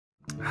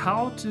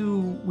how do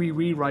we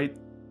rewrite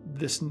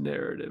this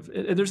narrative?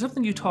 And there's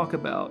something you talk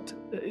about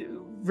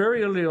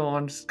very early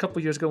on, a couple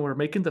of years ago, when we were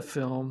making the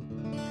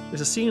film.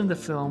 There's a scene in the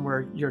film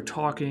where you're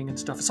talking and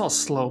stuff. It's all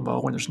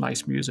slow-mo and there's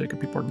nice music and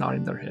people are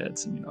nodding their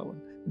heads and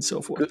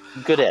so forth.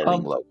 Good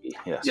editing, Loki.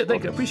 Yes. Yeah,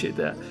 thank you. I appreciate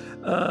that.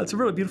 It's a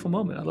really beautiful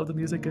moment. I love the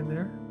music in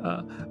there.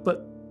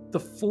 But the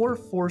four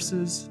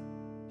forces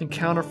and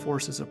counter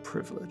forces of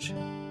privilege.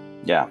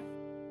 Yeah.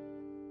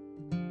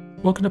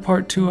 Welcome to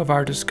part 2 of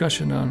our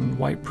discussion on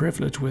white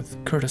privilege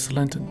with Curtis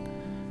Linton.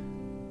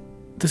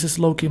 This is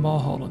Loki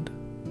Mulholland,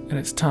 and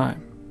it's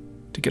time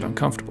to get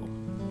uncomfortable.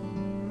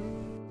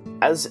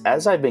 As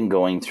I've been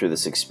going through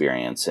this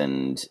experience,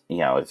 and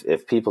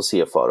if people see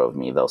a photo of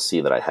me, they'll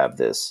see that I have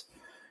this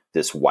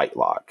white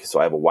lock. So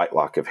I have a white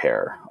lock of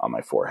hair on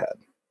my forehead,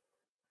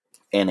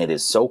 and it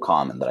is so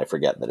common that I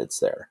forget that it's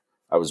there.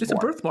 It's a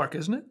birthmark,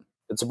 isn't it?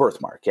 It's a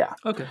birthmark, yeah.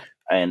 Okay.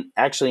 And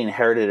actually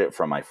inherited it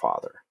from my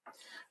father.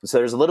 So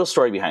there's a little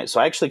story behind it.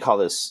 So I actually call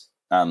this,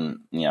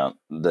 the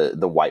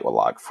white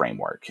lock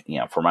framework,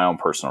 for my own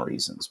personal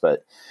reasons.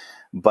 But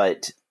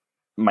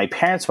my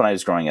parents, when I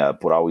was growing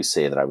up, would always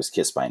say that I was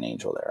kissed by an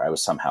angel there. I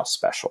was somehow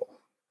special.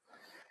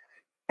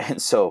 And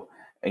so,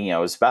 it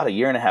was about a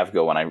year and a half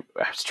ago when I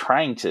was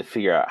trying to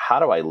figure out, how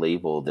do I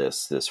label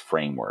this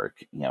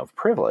framework, of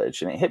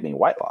privilege? And it hit me,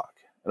 white lock.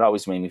 It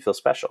always made me feel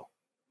special.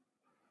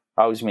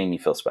 So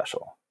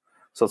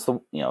it's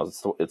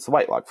the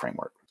white lock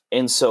framework.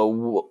 And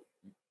so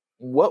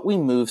what we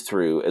move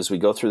through as we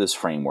go through this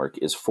framework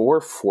is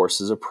 4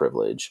 forces of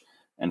privilege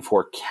and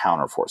 4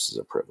 counter forces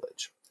of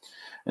privilege.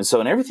 And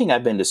so in everything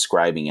I've been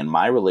describing in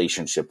my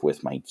relationship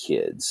with my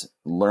kids,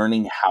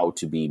 learning how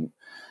to be,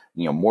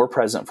 more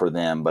present for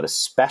them, but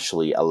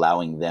especially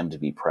allowing them to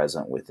be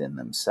present within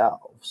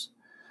themselves,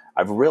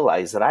 I've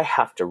realized that I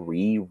have to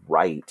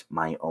rewrite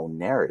my own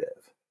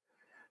narrative.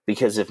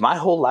 Because if my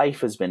whole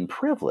life has been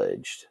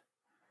privileged,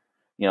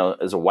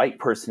 as a white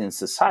person in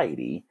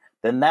society,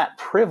 then that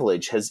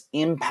privilege has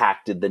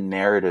impacted the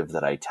narrative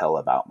that I tell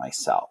about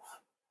myself.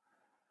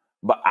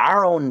 But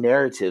our own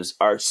narratives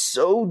are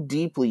so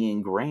deeply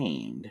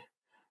ingrained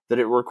that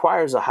it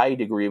requires a high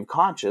degree of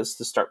conscious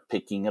to start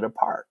picking it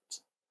apart.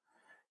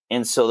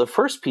 And so the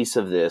first piece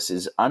of this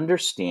is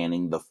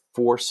understanding the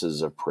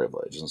forces of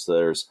privilege. And so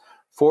there's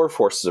 4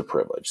 forces of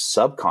privilege: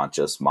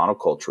 subconscious,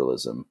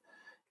 monoculturalism,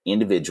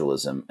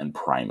 individualism, and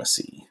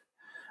primacy.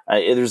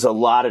 There's a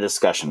lot of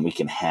discussion we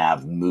can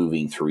have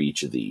moving through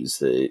each of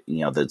these,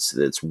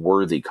 that's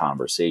worthy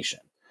conversation.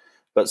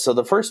 But so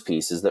the first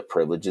piece is that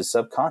privilege is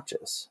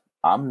subconscious.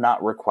 I'm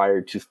not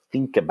required to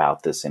think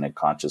about this in a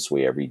conscious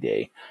way every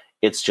day.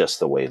 It's just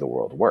the way the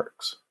world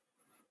works.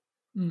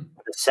 The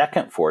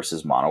second force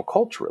is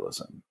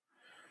monoculturalism,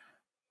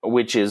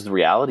 which is, the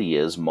reality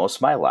is, most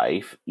of my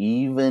life,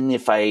 even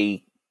if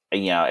I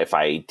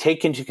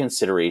take into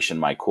consideration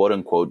my quote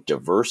unquote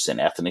diverse and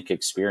ethnic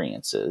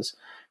experiences,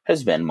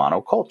 has been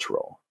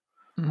monocultural.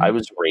 Mm-hmm. I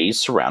was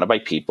raised surrounded by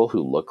people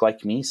who look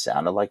like me,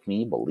 sounded like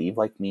me, believe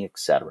like me,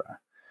 etc.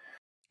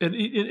 And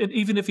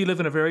even if you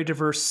live in a very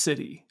diverse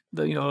city,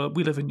 we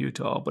live in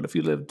Utah, but if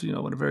you lived, in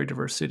a very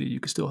diverse city, you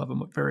could still have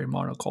a very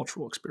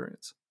monocultural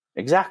experience.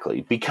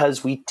 Exactly,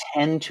 because we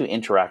tend to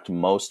interact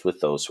most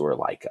with those who are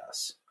like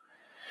us.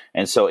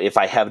 And so if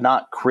I have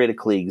not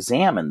critically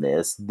examined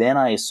this, then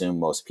I assume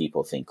most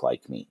people think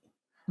like me.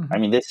 Mm-hmm. I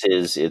mean,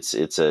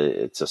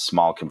 it's a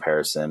small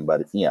comparison,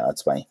 but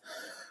it's my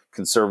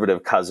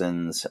conservative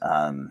cousins,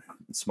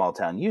 small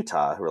town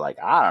Utah, who are like,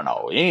 I don't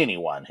know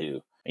anyone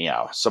who,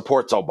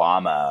 supports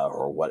Obama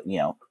or what,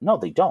 no,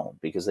 they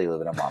don't, because they live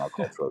in a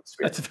monocultural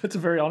experience. That's a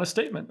very honest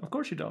statement. Of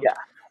course you don't.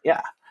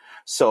 Yeah.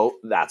 So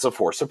that's a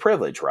force of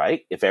privilege,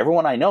 right? If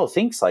everyone I know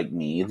thinks like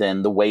me,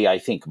 then the way I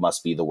think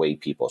must be the way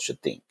people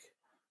should think.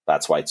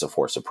 That's why it's a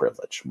force of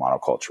privilege,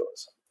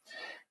 monoculturalism.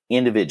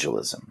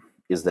 Individualism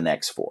is the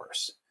next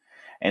force.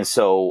 And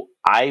so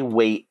I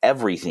weigh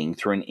everything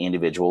through an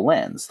individual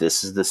lens.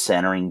 This is the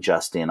centering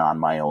just in on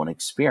my own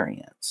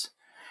experience.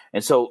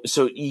 And so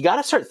you got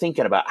to start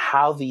thinking about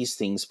how these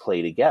things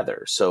play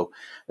together. So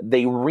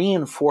they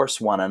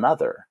reinforce one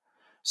another.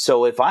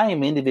 So if I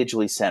am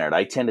individually centered,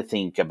 I tend to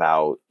think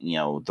about,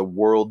 the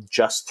world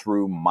just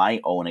through my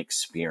own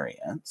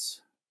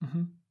experience.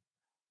 Mm-hmm.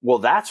 Well,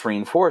 that's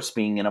reinforced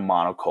being in a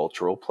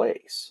monocultural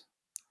place.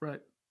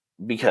 Right.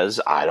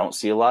 Because I don't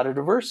see a lot of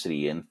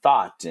diversity in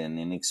thought and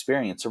in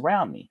experience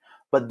around me.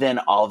 But then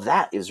all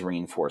that is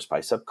reinforced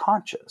by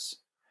subconscious.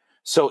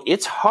 So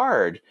it's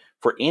hard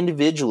for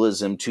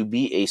individualism to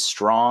be a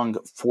strong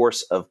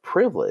force of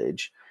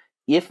privilege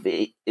if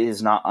it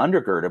is not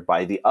undergirded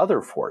by the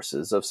other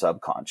forces of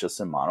subconscious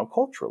and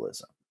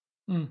monoculturalism.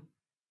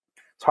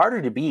 It's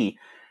harder to be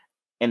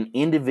an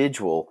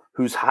individual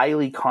who's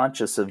highly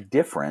conscious of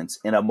difference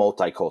in a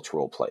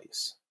multicultural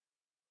place.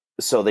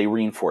 So they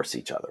reinforce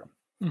each other.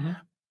 Mm-hmm.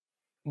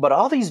 But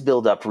all these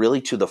build up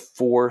really to the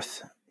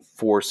fourth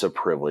force of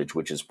privilege,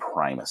 which is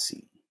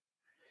primacy.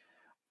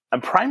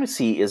 And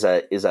primacy is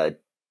a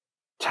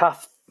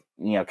tough,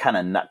 kind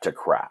of nut to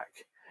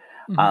crack.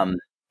 Mm-hmm.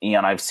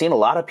 And I've seen a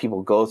lot of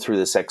people go through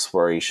this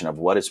exploration of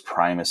what is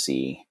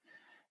primacy.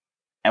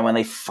 And when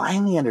they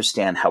finally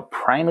understand how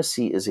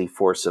primacy is a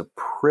force of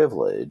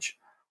privilege,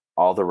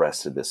 all the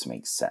rest of this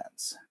makes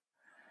sense.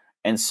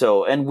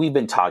 And we've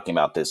been talking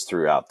about this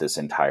throughout this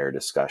entire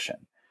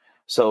discussion.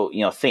 So,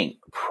 think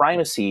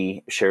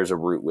primacy shares a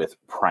root with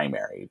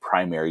primary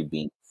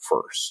being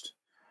first.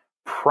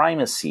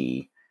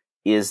 Primacy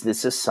is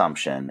this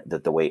assumption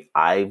that the way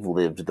I've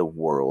lived the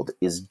world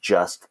is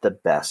just the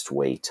best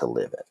way to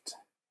live it.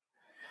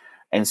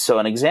 And so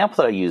an example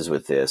that I use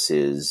with this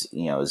is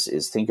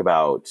think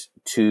about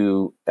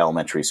two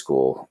elementary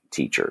school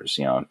teachers,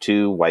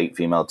 two white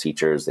female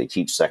teachers. They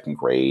teach second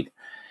grade.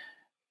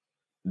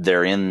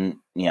 They're in,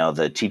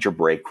 the teacher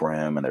break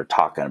room and they're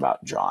talking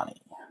about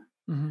Johnny.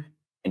 Mm-hmm.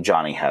 And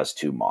Johnny has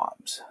two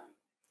moms,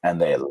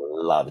 and they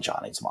love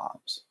Johnny's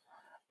moms.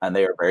 And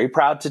they are very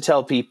proud to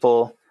tell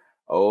people,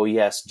 oh,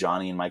 yes,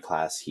 Johnny in my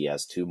class, he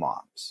has two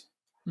moms.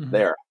 Mm-hmm.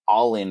 They're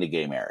all into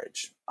gay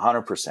marriage,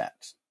 100%,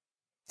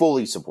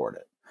 fully support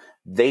it.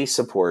 They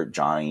support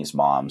Johnny's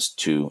moms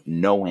to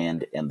no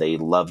end, and they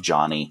love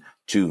Johnny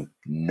to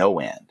no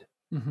end.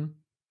 Mm-hmm.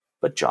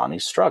 But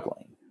Johnny's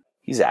struggling.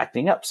 He's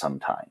acting up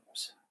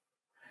sometimes.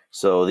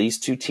 So these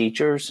two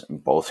teachers,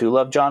 both who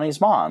love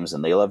Johnny's moms,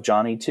 and they love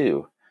Johnny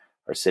too,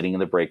 are sitting in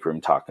the break room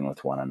talking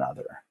with one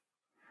another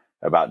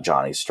about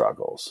Johnny's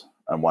struggles.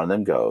 And one of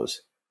them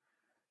goes,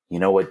 you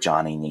know what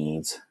Johnny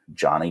needs?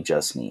 Johnny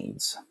just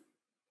needs.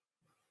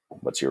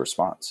 What's your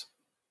response?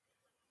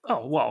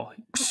 Oh, well,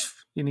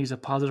 he needs a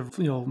positive,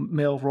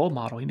 male role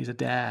model. He needs a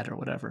dad or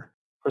whatever.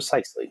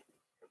 Precisely.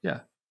 Yeah.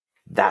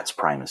 That's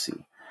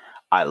primacy.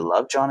 I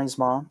love Johnny's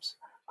moms.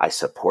 I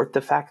support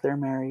the fact they're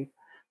married.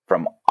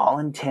 From all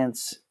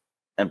intents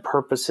and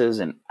purposes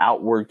and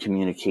outward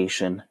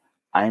communication,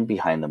 I am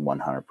behind them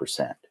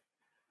 100%.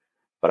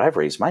 But I've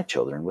raised my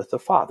children with the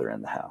father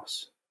in the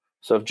house.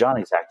 So if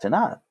Johnny's acting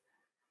up,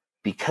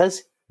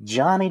 because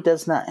Johnny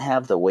does not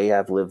have the way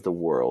I've lived the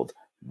world,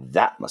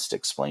 that must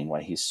explain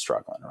why he's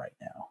struggling right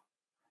now.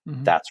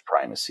 Mm-hmm. That's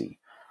primacy.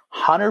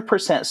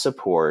 100%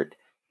 support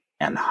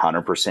and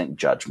 100%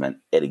 judgment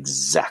at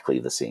exactly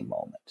the same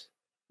moment.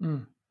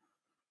 Mm.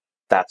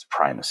 That's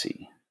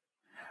primacy.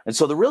 And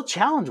so the real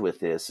challenge with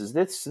this is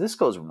this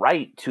goes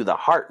right to the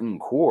heart and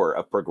core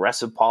of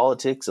progressive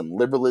politics and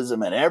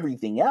liberalism and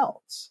everything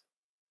else.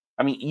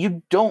 I mean,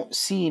 you don't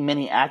see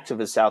many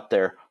activists out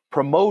there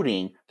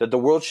promoting that the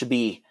world should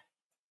be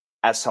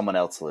as someone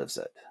else lives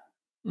it.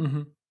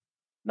 Mm-hmm.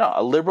 No,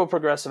 a liberal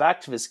progressive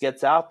activist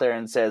gets out there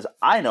and says,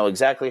 I know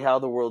exactly how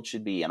the world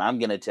should be, and I'm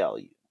going to tell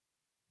you.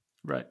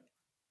 Right.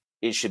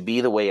 It should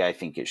be the way I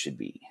think it should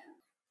be.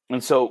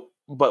 And so,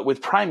 but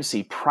with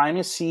primacy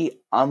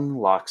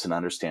unlocks an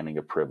understanding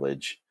of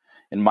privilege,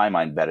 in my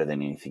mind, better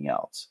than anything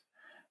else,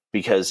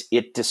 because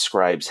it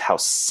describes how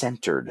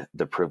centered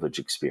the privilege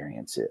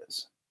experience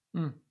is.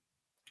 Mm.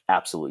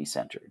 Absolutely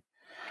centered.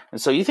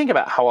 And so you think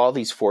about how all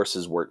these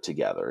forces work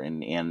together.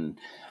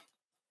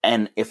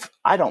 And if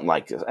I don't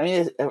like this, I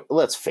mean,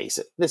 let's face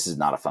it, this is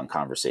not a fun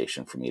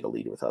conversation for me to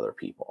lead with other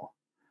people,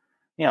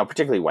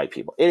 particularly white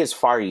people. It is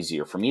far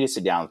easier for me to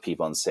sit down with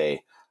people and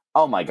say,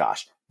 oh my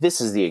gosh,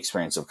 this is the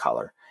experience of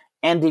color.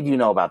 And did you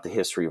know about the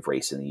history of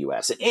race in the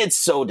US? And it's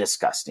so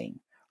disgusting.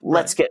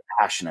 Let's get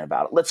passionate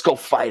about it. Let's go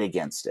fight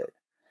against it.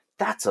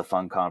 That's a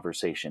fun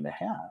conversation to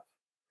have.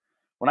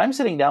 When I'm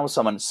sitting down with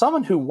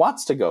someone who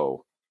wants to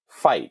go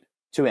fight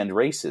to end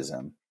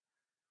racism,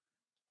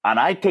 and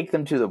I take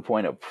them to the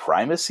point of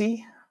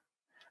primacy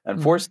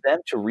and force them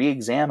to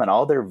re-examine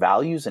all their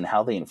values and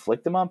how they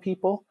inflict them on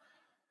people,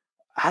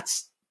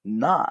 that's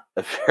not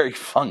a very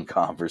fun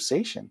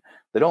conversation.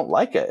 They don't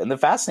like it. And the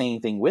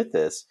fascinating thing with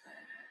this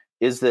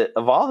is that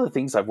of all the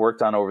things I've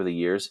worked on over the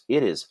years,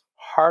 it is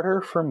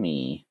harder for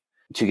me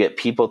to get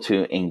people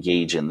to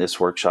engage in this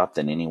workshop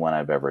than anyone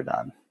I've ever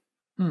done.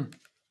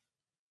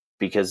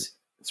 Because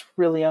it's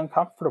really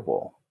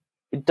uncomfortable.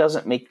 It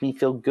doesn't make me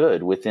feel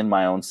good within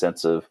my own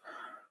sense of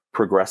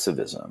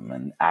progressivism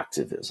and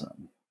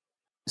activism.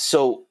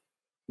 So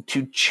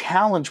to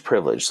challenge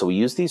privilege, so we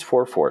use these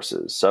four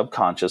forces: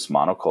 subconscious,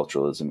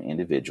 monoculturalism,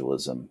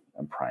 individualism,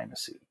 and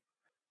primacy.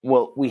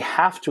 Well, we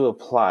have to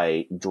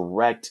apply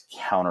direct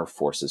counter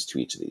forces to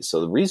each of these.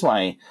 So the reason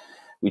why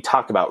we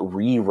talk about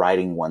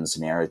rewriting one's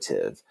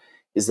narrative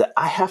is that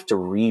I have to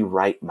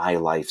rewrite my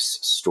life's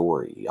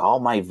story, all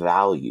my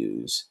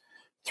values,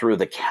 through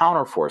the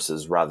counter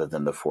forces rather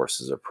than the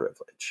forces of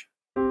privilege.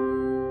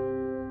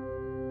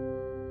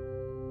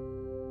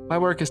 My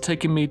work has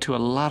taken me to a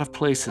lot of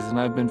places, and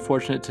I've been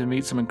fortunate to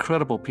meet some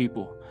incredible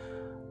people.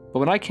 But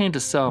when I came to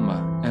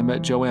Selma and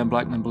met Joanne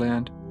Blackman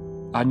Bland,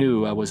 I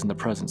knew I was in the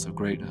presence of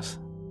greatness.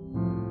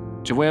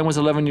 Joanne was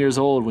 11 years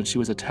old when she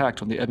was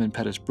attacked on the Edmund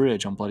Pettus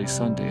Bridge on Bloody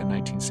Sunday in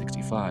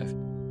 1965.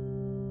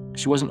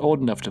 She wasn't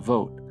old enough to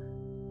vote,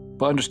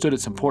 but understood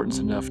its importance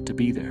enough to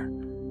be there.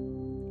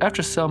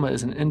 After Selma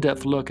is an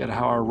in-depth look at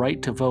how our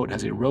right to vote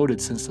has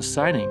eroded since the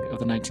signing of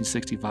the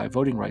 1965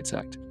 Voting Rights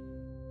Act.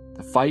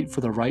 The fight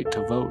for the right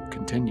to vote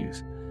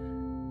continues.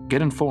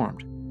 Get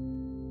informed.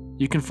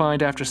 You can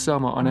find After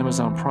Selma on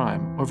Amazon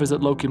Prime or visit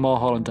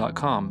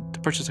LokiMulholland.com to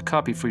purchase a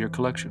copy for your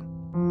collection.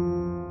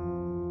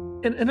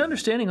 And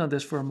understanding on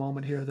this for a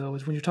moment here, though,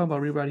 is when you're talking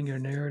about rewriting your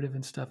narrative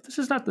and stuff, this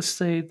is not to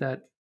say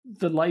that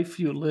the life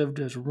you lived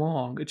is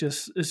wrong. It's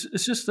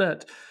just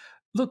that,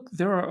 look,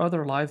 there are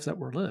other lives that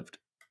were lived.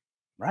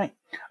 Right.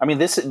 I mean,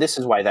 this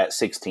is why that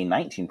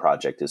 1619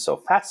 project is so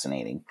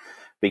fascinating,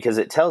 because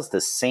it tells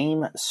the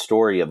same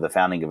story of the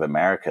founding of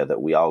America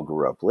that we all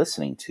grew up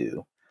listening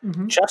to,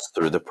 just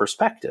through the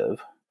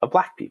perspective of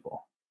Black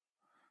people.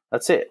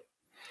 That's it.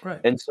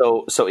 Right. And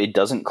so it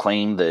doesn't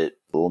claim that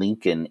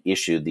Lincoln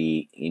issued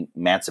the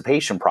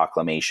Emancipation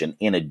Proclamation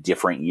in a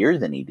different year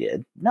than he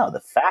did. No, the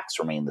facts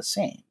remain the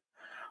same,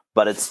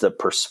 but it's the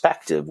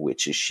perspective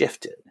which is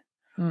shifted.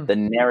 The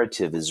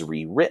narrative is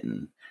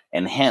rewritten,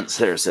 and hence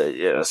there's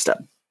just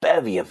a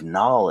bevy of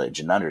knowledge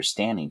and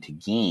understanding to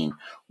gain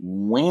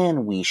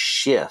when we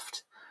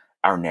shift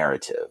our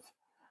narrative.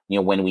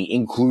 When we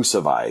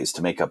inclusivize,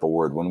 to make up a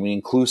word, when we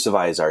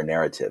inclusivize our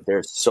narrative,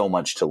 there's so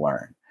much to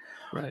learn.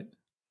 Right.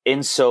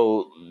 And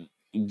so,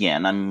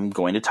 again, I'm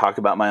going to talk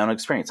about my own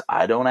experience.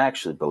 I don't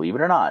actually, believe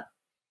it or not,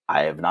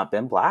 I have not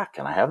been Black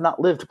and I have not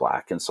lived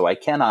Black. And so I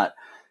cannot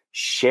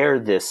share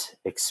this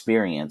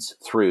experience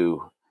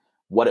through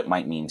what it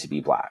might mean to be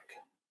Black.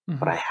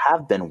 But I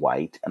have been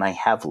white and I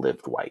have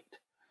lived white.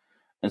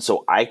 And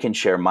so I can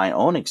share my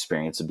own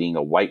experience of being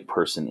a white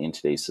person in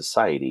today's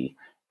society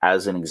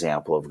as an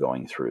example of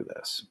going through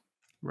this.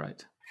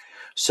 Right.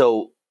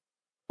 So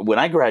when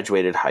I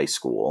graduated high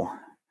school,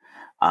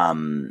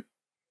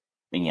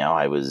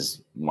 I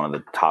was one of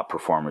the top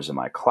performers in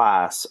my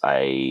class.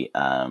 I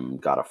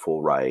got a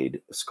full ride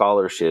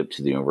scholarship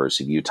to the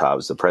University of Utah. It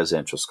was the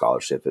presidential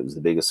scholarship. It was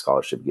the biggest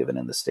scholarship given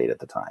in the state at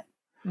the time.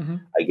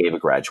 I gave a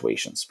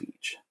graduation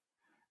speech.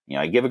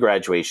 I give a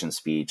graduation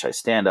speech. I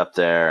stand up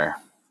there,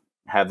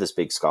 have this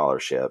big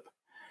scholarship.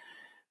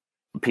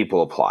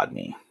 People applaud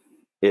me.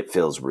 It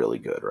feels really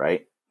good,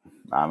 right?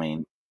 I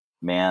mean,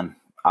 man,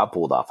 I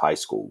pulled off high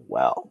school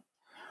well.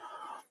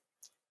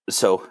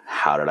 So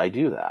how did I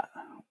do that?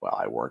 Well,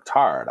 I worked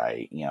hard.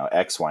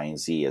 X, Y, and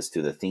Z as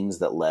to the things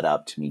that led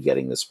up to me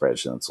getting this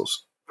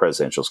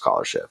presidential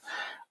scholarship.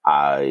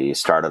 I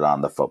started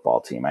on the football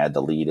team. I had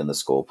the lead in the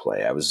school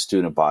play. I was a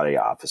student body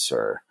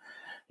officer.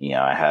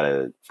 I had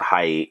a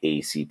high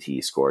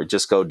ACT score.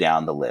 Just go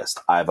down the list.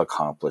 I've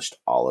accomplished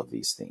all of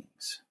these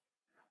things.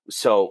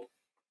 So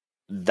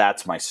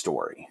that's my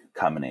story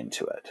coming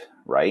into it,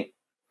 right?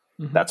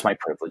 That's my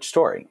privileged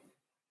story.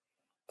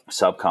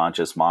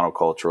 Subconscious,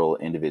 monocultural,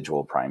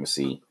 individual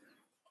primacy,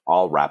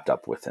 all wrapped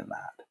up within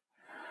that.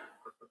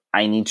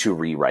 I need to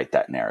rewrite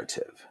that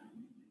narrative.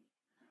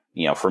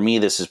 For me,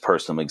 this is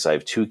personal because I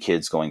have two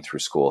kids going through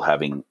school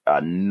having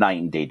a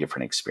night and day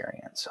different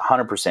experience,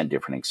 100%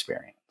 different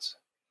experience.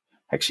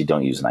 Actually,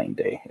 don't use night and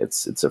day.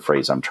 It's a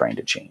phrase I'm trying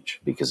to change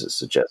because it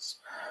suggests,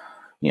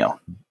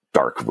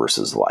 dark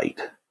versus light.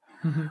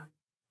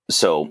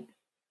 So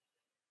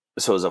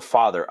as a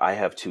father, I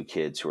have two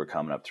kids who are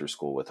coming up through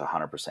school with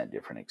 100%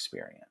 different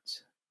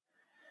experience.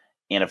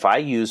 And if I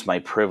use my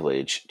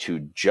privilege to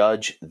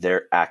judge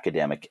their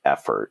academic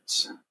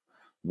efforts,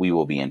 we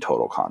will be in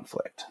total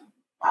conflict,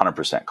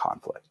 100%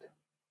 conflict.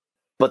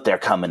 But they're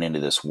coming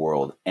into this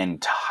world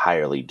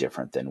entirely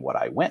different than what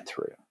I went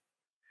through.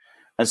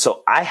 And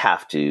so I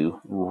have to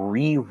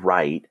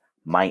rewrite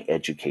my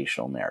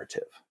educational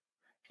narrative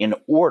in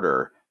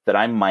order that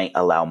I might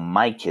allow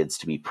my kids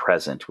to be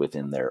present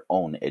within their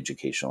own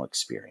educational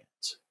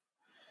experience.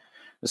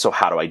 So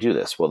how do I do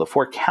this? Well, the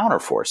four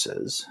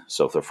counterforces,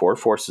 so if the four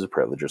forces of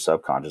privilege are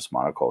subconscious,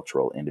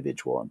 monocultural,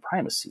 individual, and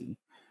primacy,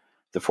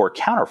 the four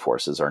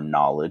counterforces are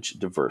knowledge,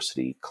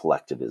 diversity,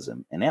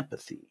 collectivism, and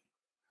empathy.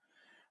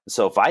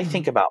 So if I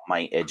think about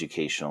my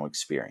educational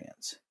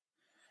experience,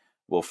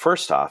 well,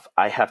 first off,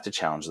 I have to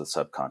challenge the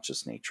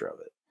subconscious nature of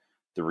it.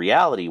 The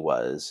reality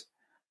was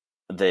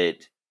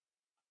that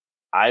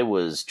I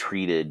was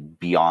treated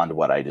beyond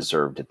what I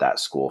deserved at that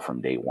school from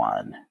day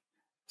one.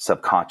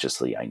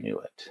 Subconsciously, I knew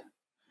it.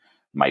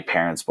 My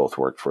parents both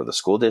worked for the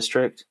school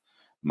district.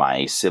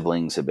 My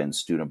siblings have been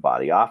student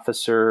body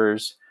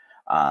officers,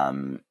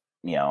 top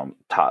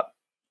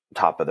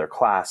of their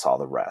class, all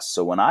the rest.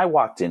 So when I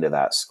walked into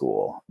that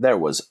school, there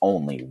was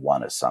only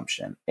one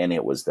assumption, and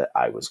it was that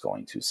I was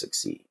going to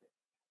succeed.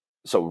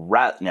 So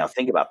now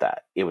think about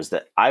that. It was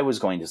that I was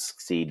going to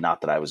succeed, not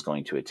that I was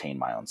going to attain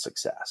my own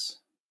success.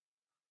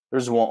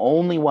 There's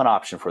only one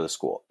option for the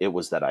school. It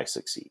was that I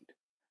succeed.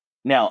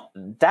 Now,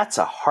 that's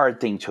a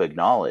hard thing to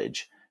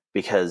acknowledge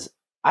because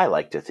I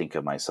like to think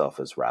of myself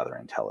as rather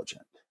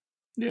intelligent.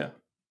 Yeah.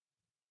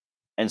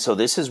 And so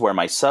this is where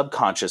my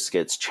subconscious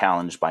gets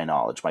challenged by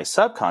knowledge. My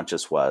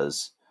subconscious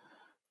was,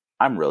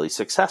 I'm really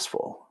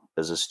successful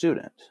as a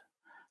student.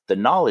 The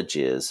knowledge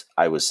is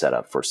I was set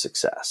up for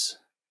success.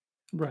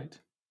 Right.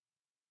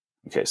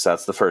 Okay, so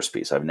that's the first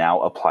piece. I've now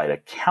applied a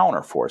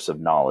counterforce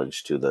of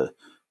knowledge to the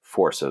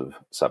force of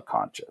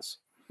subconscious.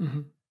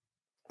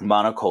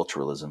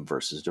 Monoculturalism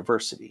versus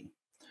diversity.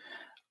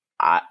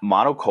 My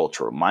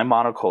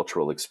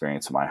monocultural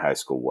experience in my high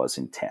school was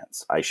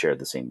intense. I shared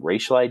the same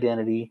racial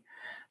identity,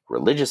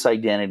 religious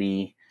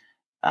identity,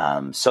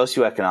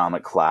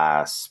 socioeconomic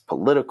class,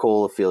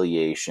 political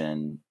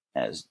affiliation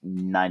as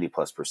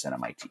 90+% of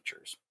my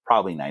teachers,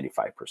 probably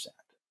 95%.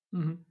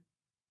 Mm-hmm.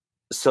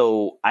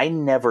 So I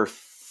never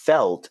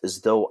felt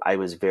as though I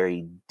was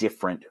very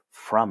different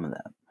from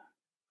them.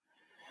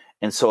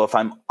 And so if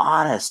I'm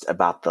honest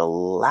about the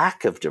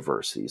lack of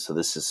diversity,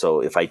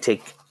 so if I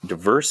take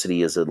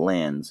diversity as a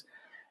lens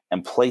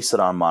and place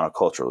it on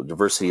monocultural,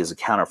 diversity as a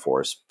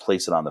counterforce,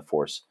 place it on the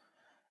force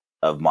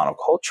of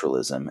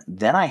monoculturalism,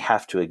 then I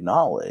have to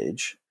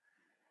acknowledge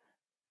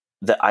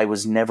that I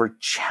was never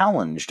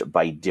challenged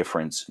by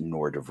difference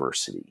nor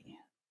diversity.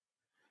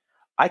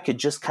 I could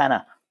just kind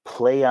of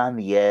play on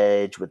the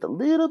edge with a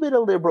little bit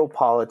of liberal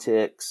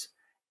politics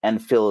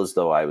and feel as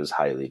though I was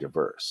highly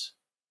diverse.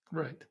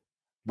 Right.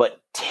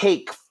 But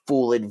take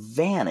full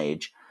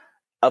advantage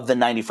of the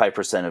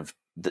 95%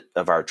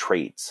 of our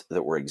traits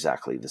that were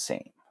exactly the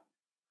same.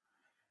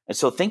 And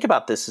so think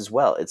about this as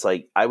well. It's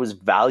like I was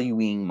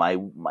valuing my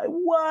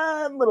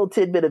one little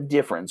tidbit of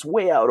difference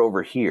way out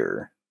over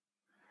here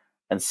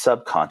and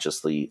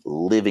subconsciously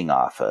living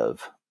off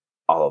of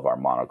all of our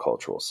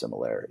monocultural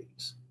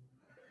similarities.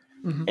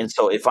 Mm-hmm. And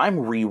so if I'm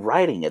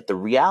rewriting it, the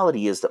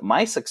reality is that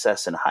my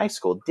success in high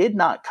school did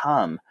not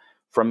come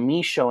from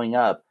me showing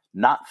up,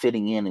 not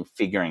fitting in and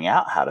figuring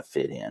out how to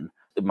fit in.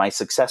 My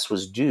success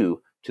was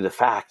due to the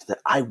fact that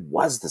I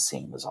was the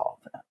same as all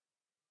of them.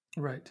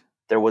 Right.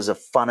 There was a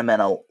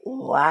fundamental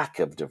lack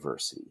of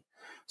diversity.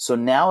 So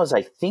now as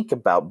I think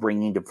about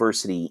bringing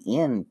diversity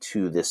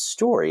into this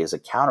story as a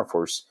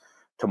counterforce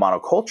to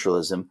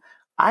monoculturalism,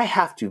 I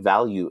have to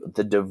value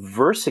the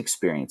diverse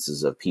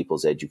experiences of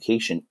people's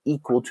education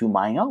equal to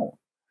my own,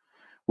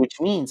 which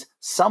means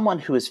someone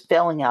who is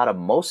failing out of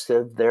most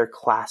of their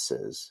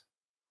classes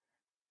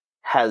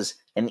has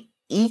an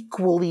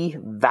equally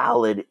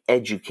valid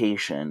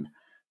education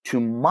to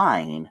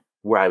mine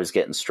where I was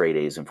getting straight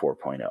A's and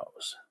 4.0s.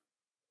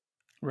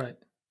 Right.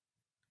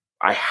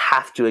 I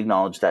have to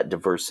acknowledge that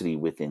diversity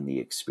within the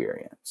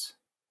experience.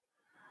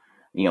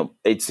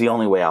 It's the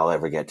only way I'll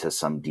ever get to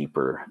some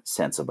deeper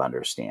sense of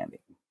understanding.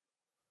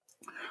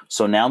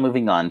 So now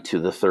moving on to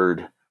the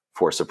third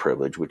force of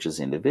privilege, which is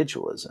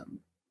individualism.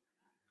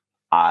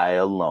 I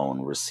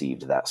alone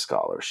received that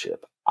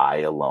scholarship. I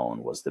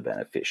alone was the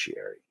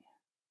beneficiary.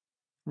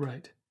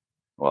 Right.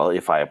 Well,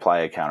 if I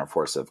apply a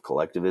counterforce of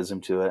collectivism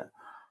to it,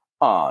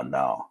 oh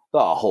no,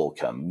 the whole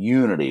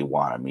community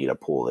wanted me to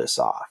pull this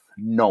off.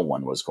 No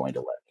one was going to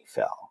let me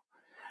fail.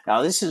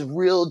 Now, this is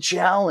real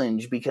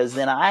challenge because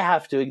then I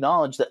have to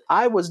acknowledge that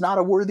I was not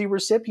a worthy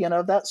recipient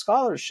of that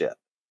scholarship.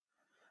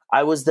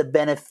 I was the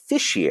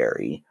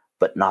beneficiary,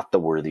 but not the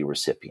worthy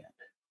recipient.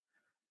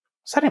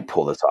 So I didn't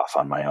pull this off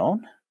on my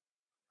own.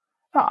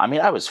 No,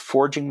 I was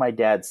forging my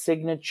dad's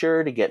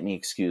signature to get me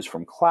excused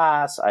from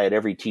class. I had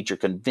every teacher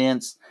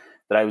convinced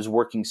that I was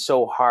working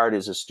so hard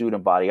as a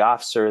student body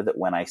officer that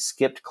when I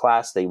skipped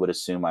class, they would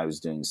assume I was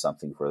doing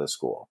something for the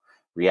school.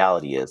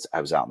 Reality is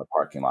I was out in the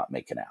parking lot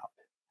making out.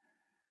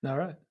 All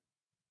right.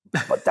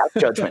 But that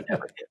judgment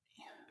never hit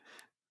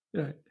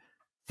me. Right.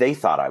 They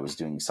thought I was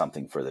doing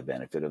something for the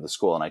benefit of the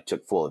school, and I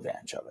took full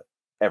advantage of it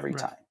every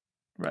time.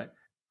 Right.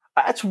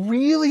 That's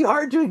really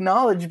hard to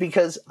acknowledge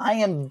because I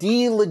am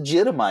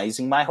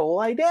delegitimizing my whole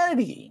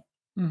identity.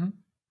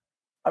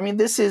 Mm-hmm.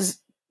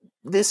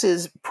 This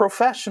is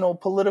professional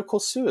political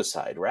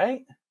suicide,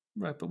 right?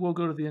 Right, but we'll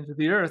go to the end of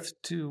the earth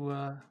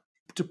to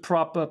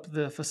prop up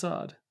the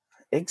facade.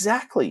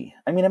 Exactly.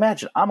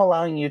 Imagine I'm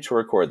allowing you to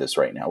record this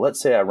right now.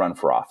 Let's say I run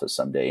for office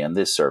someday and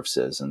this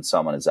surfaces and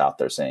someone is out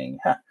there saying,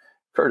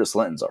 Curtis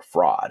Linton's a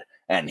fraud.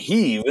 And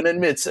he even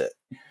admits it.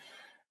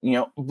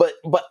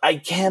 But I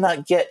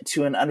cannot get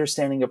to an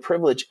understanding of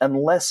privilege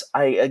unless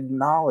I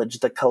acknowledge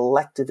the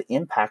collective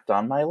impact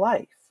on my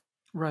life.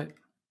 Right.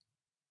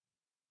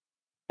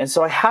 And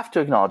so I have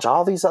to acknowledge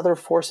all these other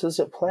forces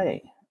at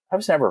play. I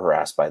was never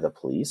harassed by the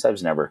police. I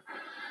was never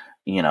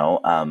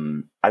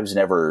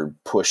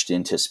pushed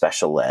into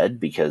special ed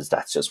because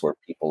that's just where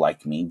people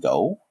like me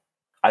go.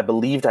 I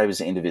believed I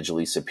was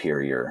individually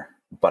superior,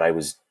 but I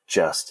was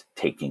just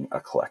taking a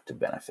collective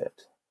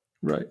benefit.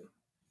 Right.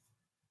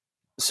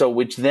 So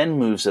which then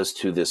moves us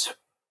to this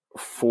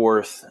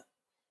fourth,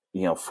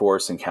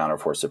 force and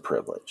counterforce of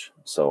privilege.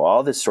 So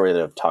all this story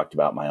that I've talked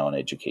about my own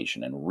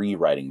education and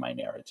rewriting my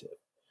narrative.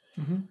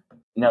 Mm-hmm.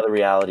 Now, the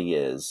reality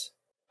is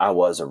I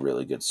was a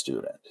really good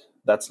student.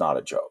 That's not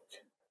a joke.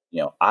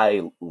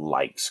 I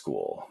like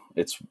school.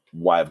 It's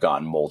why I've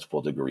gotten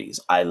multiple degrees.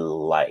 I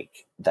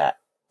like that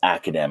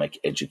academic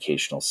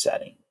educational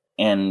setting.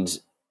 And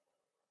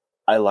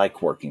I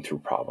like working through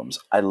problems.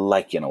 I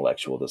like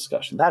intellectual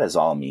discussion. That is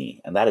all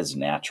me, and that is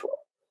natural.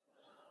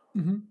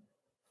 Mm-hmm.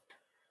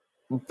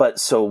 But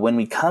so when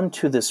we come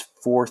to this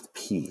fourth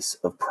piece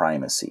of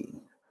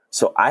primacy,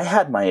 so I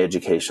had my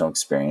educational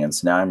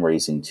experience. Now I'm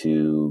raising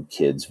two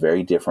kids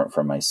very different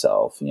from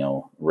myself,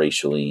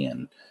 racially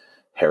and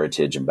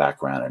heritage and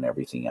background and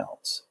everything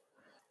else.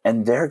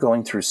 And they're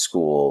going through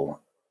school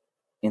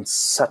in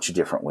such a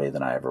different way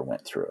than I ever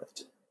went through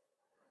it.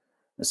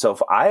 And so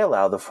if I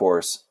allow the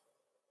force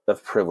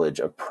of privilege,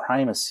 of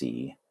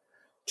primacy,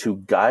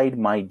 to guide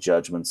my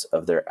judgments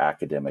of their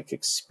academic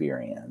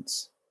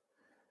experience,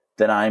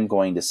 then I'm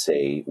going to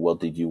say, well,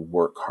 did you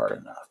work hard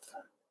enough?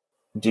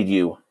 Did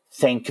you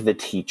thank the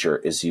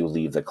teacher as you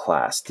leave the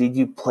class? Did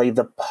you play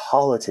the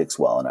politics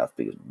well enough?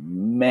 Because,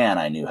 man,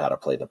 I knew how to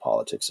play the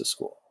politics of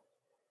school.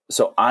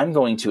 So I'm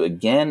going to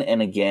again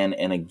and again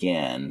and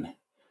again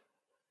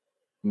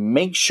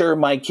make sure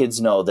my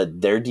kids know that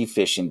they're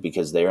deficient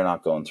because they're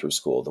not going through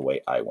school the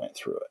way I went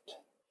through it.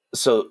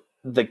 So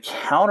the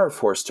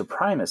counterforce to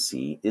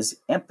primacy is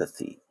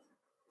empathy.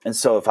 And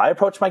so if I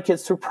approach my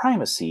kids through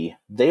primacy,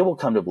 they will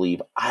come to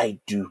believe I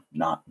do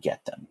not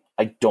get them.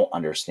 I don't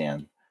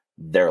understand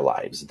their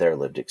lives, their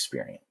lived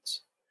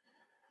experience.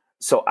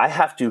 So I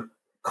have to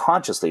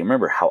consciously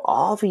remember how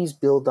all these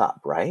build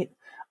up, right?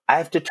 I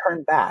have to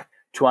turn back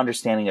to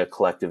understanding a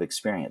collective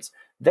experience.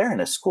 They're in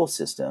a school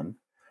system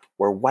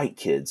where white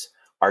kids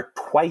are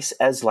twice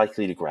as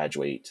likely to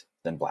graduate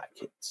than black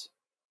kids.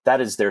 That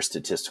is their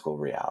statistical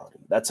reality.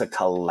 That's a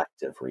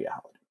collective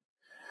reality.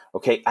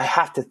 Okay, I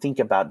have to think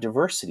about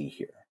diversity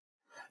here.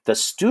 The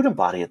student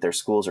body at their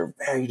schools are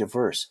very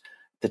diverse.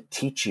 The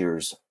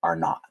teachers are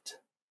not.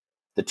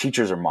 The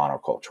teachers are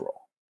monocultural.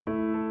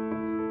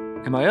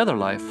 In my other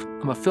life,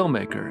 I'm a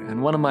filmmaker,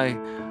 and one of my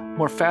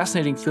more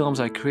fascinating films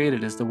I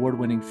created is the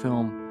award-winning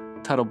film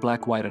titled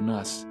Black, White, and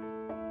Us.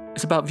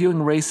 It's about viewing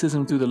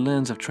racism through the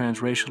lens of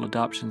transracial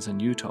adoptions in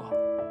Utah.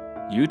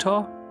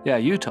 Utah? Yeah,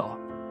 Utah.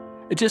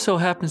 It just so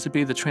happens to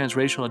be the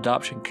transracial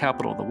adoption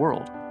capital of the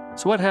world.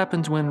 So what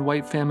happens when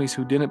white families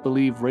who didn't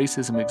believe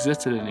racism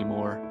existed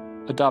anymore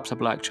adopts a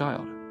black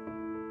child?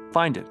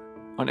 Find it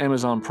on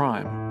Amazon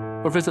Prime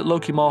or visit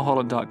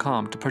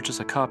LokiMulholland.com to purchase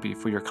a copy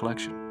for your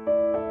collection.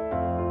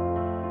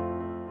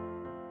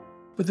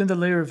 But then the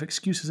layer of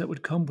excuses that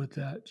would come with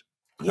that.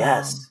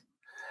 Yes.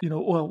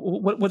 Well,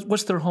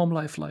 what's their home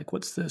life like?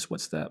 What's this?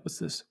 What's that? What's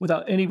this?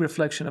 Without any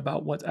reflection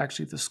about what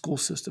actually the school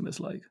system is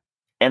like.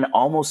 And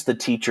almost the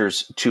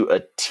teachers to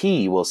a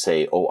T will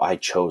say, oh, I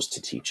chose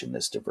to teach in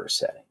this diverse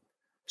setting.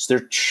 So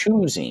they're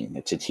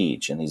choosing to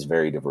teach in these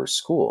very diverse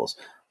schools,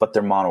 but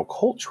they're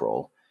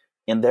monocultural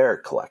in their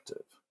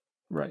collective.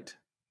 Right.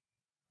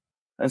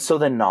 And so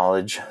then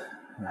knowledge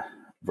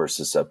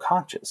versus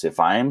subconscious. If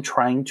I am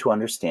trying to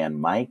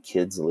understand my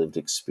kids' lived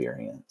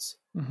experience,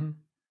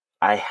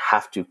 I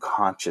have to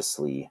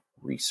consciously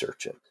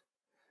research it.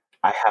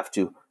 I have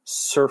to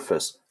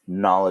surface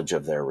knowledge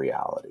of their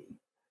reality,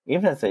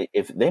 even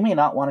if they may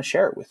not want to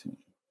share it with me.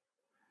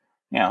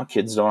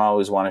 Kids don't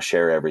always want to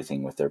share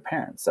everything with their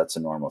parents. That's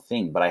a normal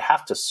thing. But I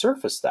have to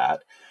surface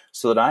that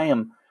so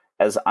that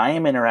as I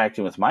am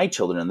interacting with my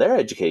children and their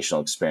educational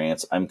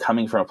experience, I'm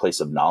coming from a place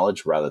of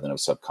knowledge rather than of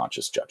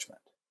subconscious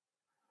judgment.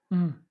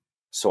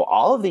 So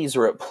all of these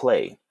are at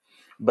play.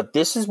 But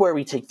this is where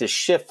we take this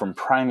shift from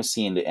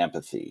primacy into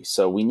empathy.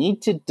 So we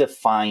need to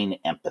define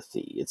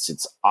empathy.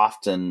 It's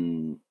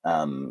often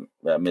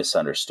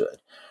misunderstood.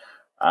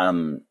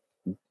 Throw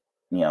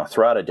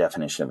out a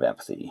definition of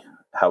empathy.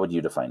 How would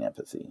you define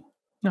empathy?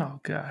 Oh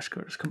gosh,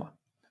 Curtis, come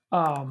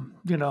on.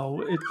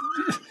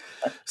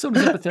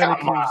 Somebody's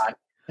empathetic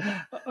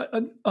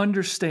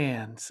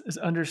understands is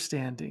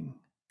understanding.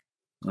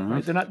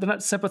 Right? They're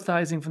not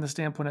sympathizing from the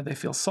standpoint that they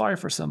feel sorry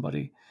for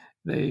somebody.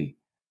 They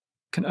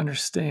can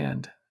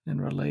understand and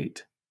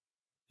relate,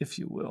 if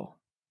you will.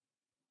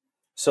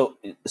 So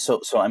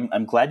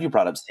I'm glad you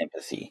brought up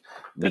sympathy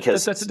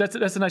because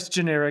that's a nice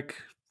generic.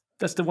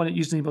 That's the one that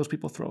usually most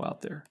people throw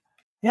out there.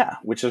 Yeah,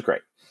 which is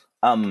great.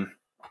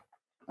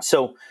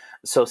 So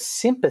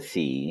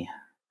sympathy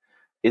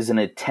is an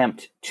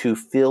attempt to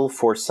feel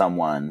for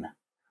someone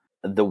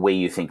the way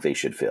you think they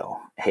should feel.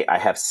 Hey, I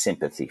have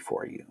sympathy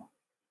for you.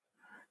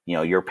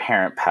 Your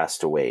parent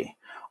passed away.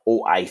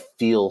 Oh, I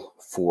feel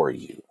for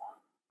you.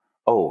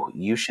 Oh,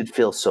 you should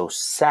feel so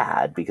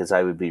sad because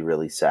I would be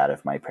really sad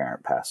if my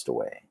parent passed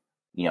away.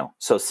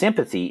 So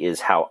sympathy is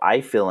how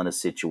I feel in a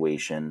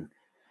situation,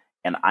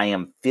 and I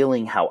am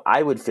feeling how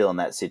I would feel in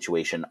that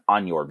situation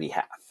on your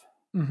behalf.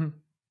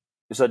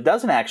 So it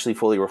doesn't actually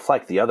fully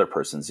reflect the other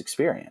person's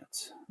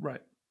experience.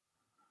 Right.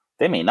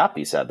 They may not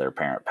be sad their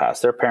parent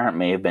passed. Their parent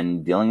may have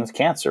been dealing with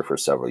cancer for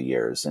several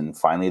years, and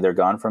finally they're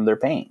gone from their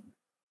pain.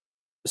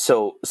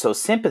 So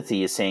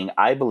sympathy is saying,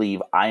 I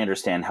believe I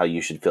understand how you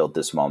should feel at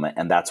this moment,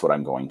 and that's what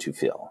I'm going to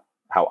feel,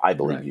 how I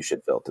believe you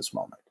should feel at this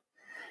moment.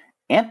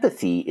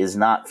 Empathy is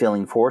not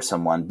feeling for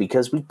someone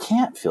because we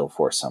can't feel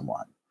for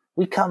someone.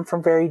 We come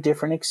from very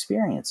different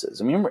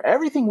experiences. I mean, remember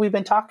everything we've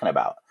been talking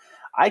about.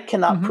 I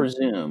cannot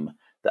presume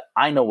that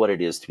I know what it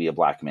is to be a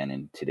black man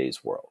in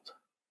today's world.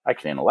 I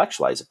can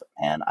intellectualize it,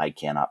 and I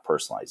cannot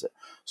personalize it.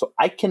 So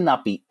I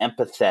cannot be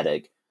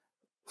empathetic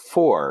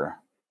for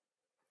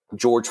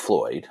George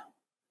Floyd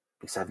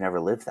because I've never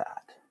lived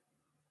that.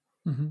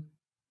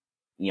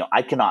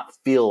 I cannot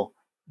feel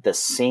the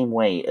same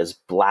way as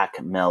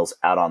black males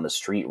out on the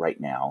street right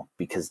now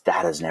because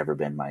that has never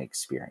been my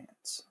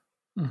experience.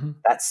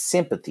 That's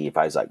sympathy. If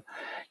I was like,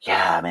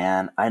 yeah,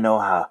 man, I know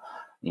how,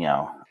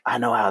 I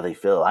know how they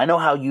feel. I know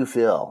how you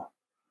feel.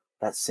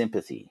 That's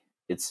sympathy.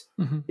 It's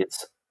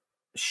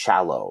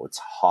shallow. It's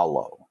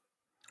hollow.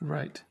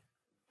 Right.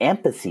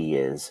 Empathy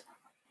is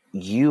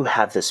you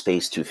have the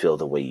space to feel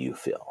the way you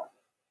feel.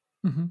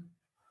 Mm-hmm.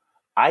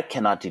 I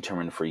cannot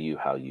determine for you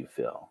how you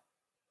feel.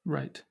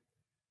 Right.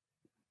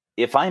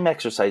 If I'm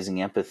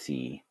exercising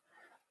empathy,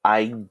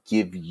 I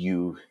give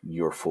you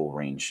your full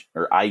range,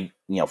 or I,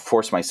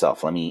 force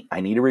myself. I need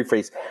to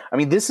rephrase. I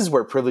mean, this is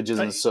where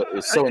privilegism is so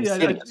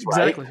insidious,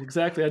 right?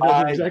 Exactly. I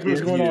know exactly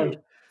what's going on.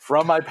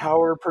 From my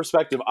power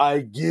perspective, I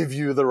give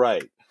you the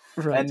right.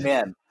 Right. And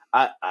man,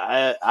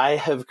 I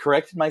have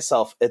corrected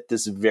myself at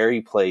this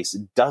very place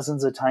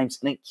dozens of times,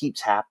 and it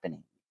keeps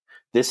happening.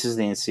 This is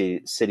the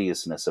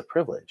insidiousness of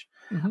privilege.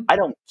 Mm-hmm. I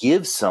don't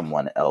give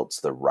someone else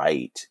the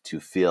right to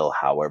feel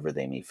however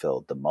they may feel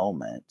at the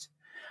moment.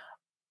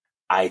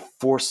 I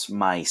force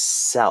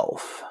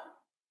myself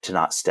to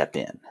not step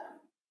in.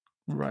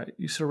 Right.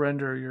 You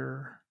surrender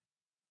your...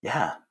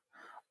 Yeah.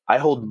 I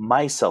hold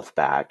myself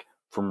back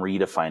from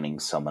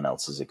redefining someone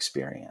else's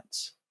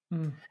experience.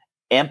 Mm.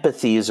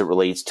 Empathy, as it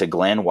relates to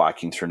Glenn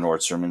walking through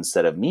Nordstrom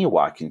instead of me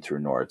walking through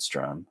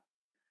Nordstrom,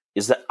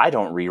 is that I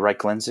don't rewrite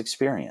Glenn's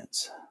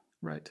experience.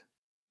 Right.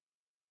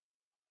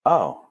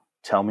 Oh,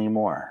 tell me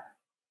more.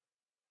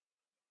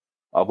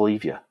 I'll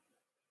believe you.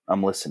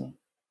 I'm listening.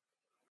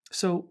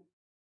 So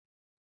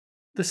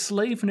the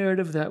slave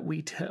narrative that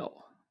we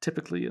tell,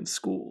 typically in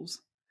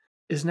schools,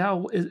 is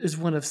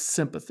one of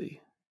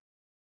sympathy.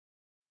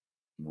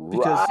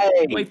 Because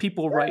the way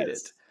people write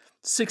it.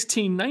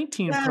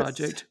 1619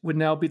 Project would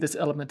now be this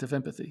element of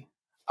empathy.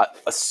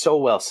 So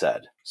well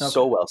said. Okay.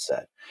 So well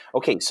said.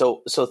 Okay,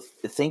 so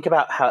think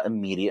about how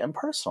immediate and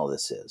personal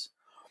this is.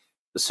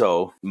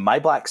 So my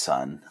black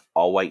son,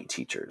 all white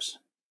teachers,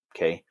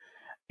 okay?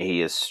 He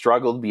has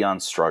struggled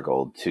beyond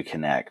struggled to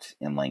connect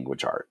in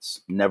language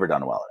arts. Never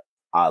done well at it.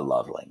 I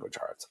love language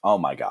arts. Oh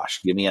my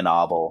gosh, give me a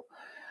novel.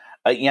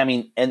 I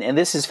mean, and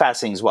this is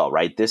fascinating as well,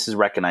 right? This is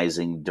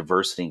recognizing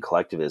diversity and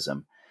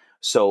collectivism.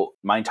 So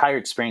my entire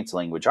experience in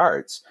language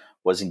arts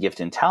was in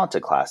gifted and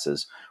talented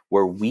classes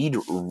where we'd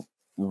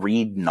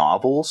read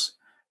novels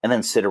and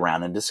then sit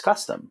around and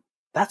discuss them.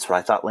 That's what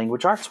I thought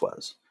language arts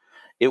was.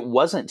 It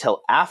wasn't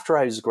until after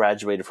I was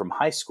graduated from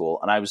high school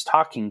and I was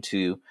talking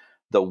to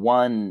the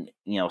one,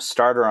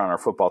 starter on our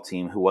football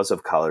team who was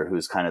of color, who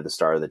was kind of the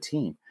star of the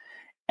team.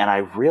 And I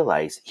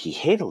realized he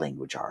hated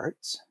language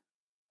arts.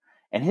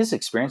 And his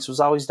experience was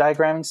always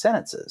diagramming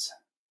sentences.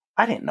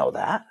 I didn't know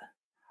that.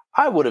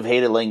 I would have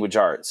hated language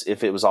arts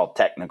if it was all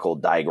technical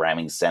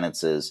diagramming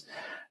sentences,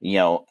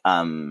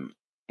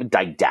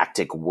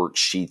 didactic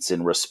worksheets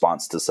in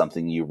response to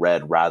something you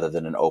read rather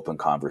than an open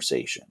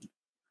conversation.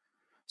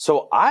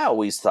 So I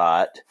always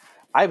thought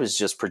I was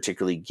just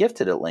particularly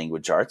gifted at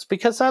language arts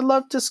because I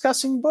loved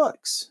discussing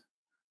books,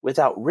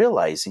 without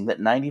realizing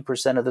that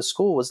 90% of the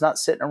school was not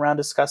sitting around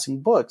discussing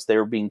books. They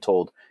were being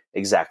told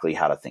exactly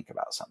how to think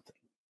about something.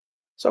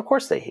 So of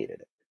course they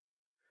hated it.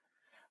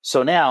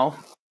 So now,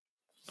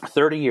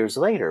 30 years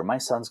later, my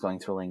son's going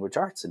through language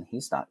arts and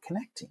he's not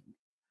connecting.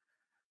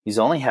 He's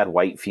only had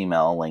white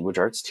female language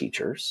arts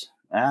teachers.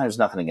 There's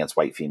nothing against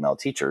white female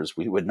teachers.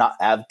 We would not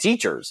have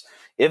teachers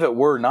if it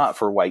were not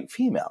for white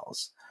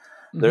females.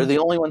 Mm-hmm. They're the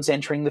only ones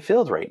entering the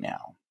field right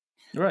now.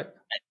 Right.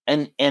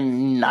 And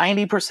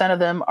 90% of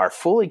them are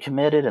fully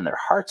committed and their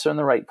hearts are in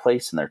the right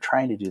place and they're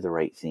trying to do the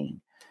right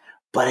thing.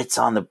 But it's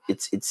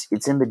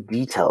in the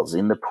details,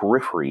 in the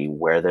periphery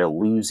where they're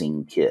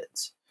losing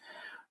kids.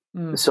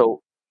 Mm.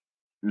 So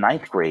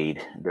 9th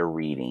grade, they're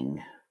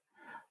reading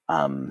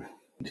To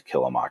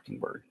Kill a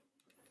Mockingbird.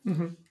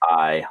 Mm-hmm.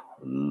 I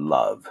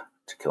love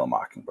To Kill a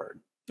Mockingbird.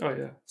 Oh,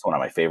 yeah. It's one of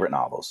my favorite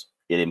novels.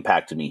 It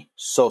impacted me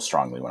so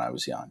strongly when I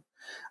was young.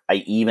 I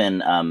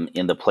even,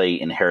 in the play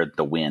Inherit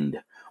the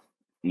Wind,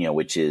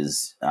 which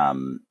is,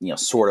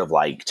 sort of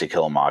like To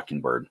Kill a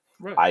Mockingbird,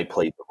 right. I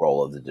played the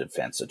role of the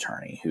defense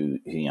attorney who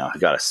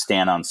got to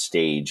stand on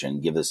stage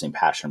and give this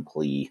impassioned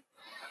plea,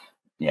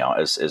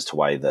 as to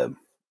why the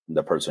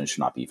person should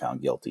not be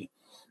found guilty.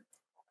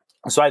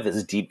 So I have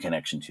this deep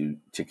connection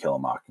to Kill a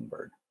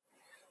Mockingbird.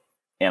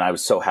 And I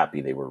was so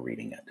happy they were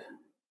reading it.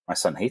 My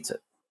son hates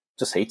it.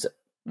 Just hates it.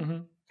 Mm-hmm.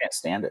 Can't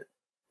stand it.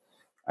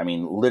 I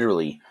mean,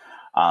 literally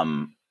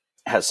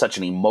has such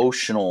an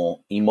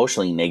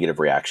emotionally negative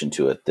reaction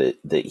to it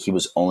that he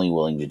was only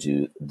willing to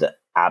do the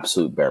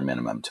absolute bare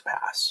minimum to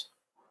pass.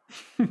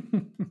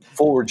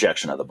 Full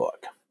rejection of the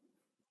book.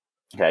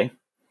 Okay.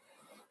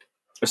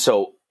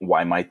 So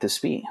why might this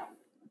be?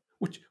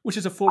 Which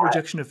is a full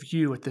rejection of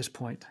you at this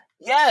point.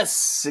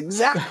 Yes,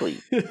 exactly.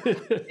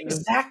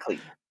 Exactly.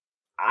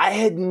 I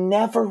had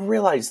never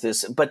realized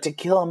this, but To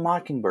Kill a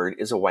Mockingbird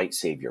is a white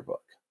savior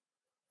book.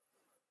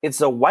 It's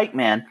the white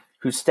man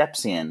who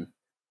steps in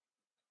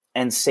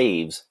and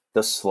saves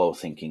the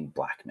slow-thinking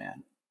black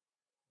man.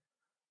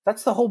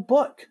 That's the whole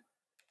book.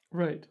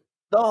 Right.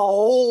 The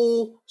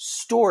whole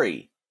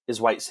story is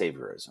white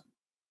saviorism.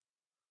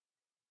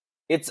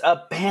 It's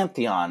a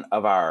pantheon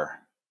of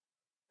our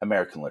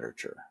American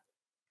literature.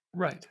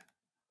 Right.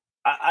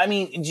 I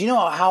mean, do you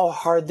know how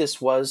hard this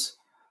was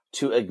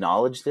to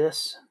acknowledge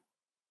this?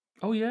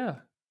 Oh, yeah.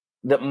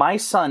 That my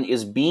son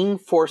is being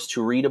forced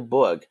to read a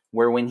book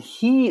where when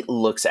he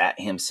looks at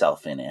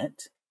himself in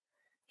it,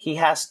 he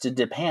has to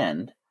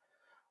depend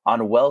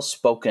on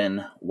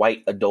well-spoken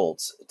white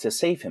adults to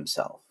save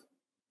himself.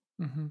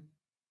 Mm-hmm.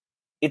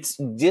 It's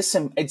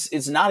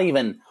not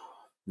even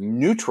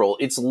neutral.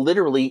 It's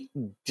literally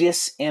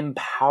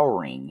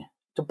disempowering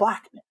to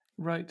black men.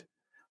 Right.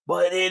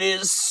 But it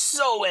is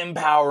so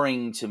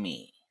empowering to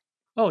me.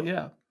 Oh,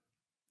 yeah.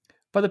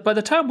 By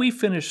the time we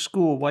finish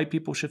school, white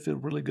people should feel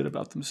really good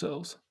about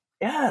themselves.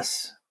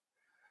 Yes.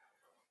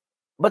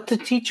 But the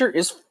teacher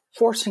is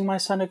forcing my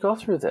son to go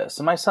through this.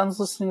 And my son's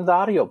listening to the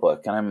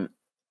audiobook, and I'm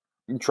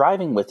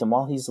driving with him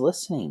while he's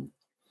listening.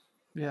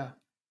 Yeah.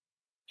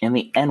 And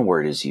the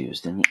N-word is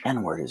used, and the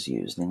N-word is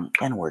used, and the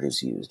N-word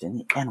is used, and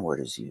the N-word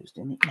is used,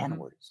 and the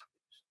N-word is used.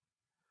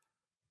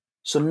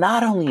 So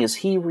not only is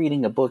he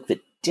reading a book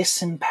that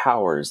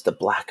disempowers the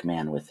black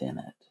man within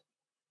it,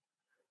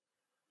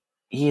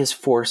 he is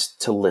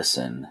forced to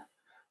listen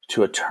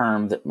to a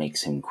term that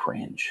makes him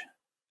cringe.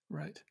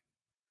 Right.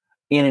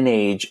 In an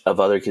age of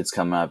other kids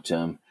coming up to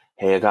him,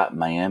 hey, I got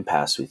my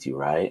M-Pass with you,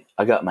 right?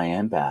 I got my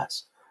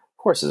M-Pass. Of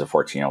course, as a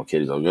 14-year-old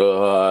kid, he's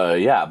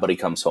like, yeah, but he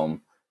comes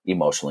home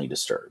emotionally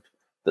disturbed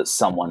that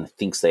someone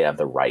thinks they have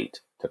the right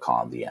to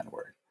call him the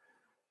N-word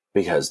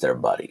because they're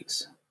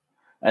buddies.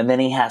 And then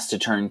he has to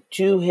turn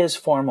to his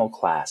formal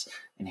class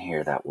and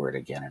hear that word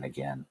again and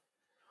again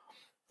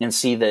and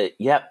see that,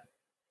 yep,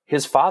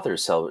 his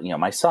father's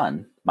my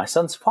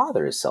son's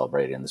father is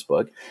celebrated in this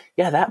book.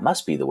 Yeah, that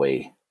must be the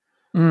way,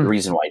 the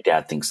reason why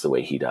dad thinks the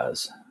way he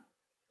does.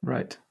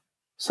 Right.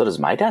 So does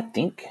my dad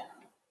think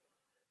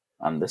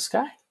on this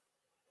guy?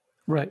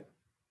 Right.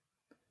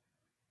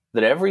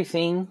 That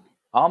everything,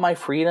 all my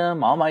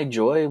freedom, all my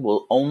joy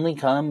will only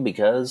come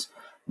because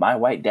my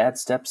white dad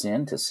steps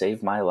in to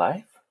save my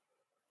life?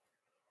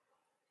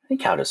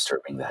 Think how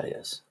disturbing that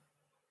is.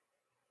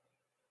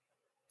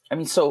 I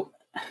mean, so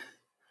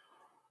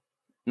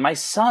my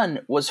son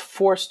was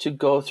forced to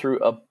go through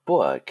a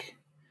book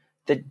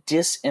that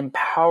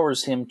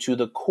disempowers him to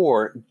the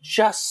core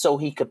just so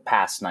he could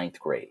pass ninth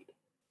grade.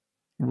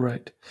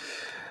 Right.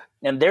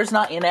 And there's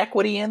not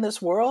inequity in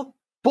this world?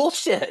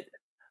 Bullshit.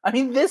 I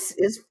mean, this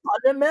is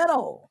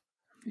fundamental.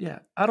 Yeah.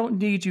 I don't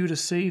need you to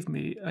save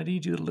me. I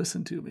need you to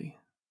listen to me.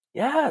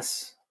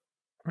 Yes.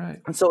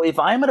 Right. And so if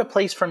I'm at a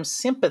place from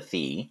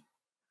sympathy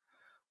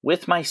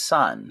with my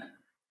son,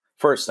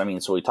 first, I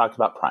mean, so we talked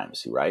about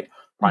primacy, right?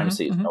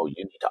 Primacy is, no,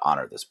 you need to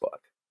honor this book.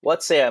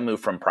 Let's say I move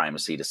from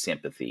primacy to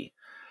sympathy.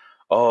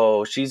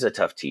 Oh, she's a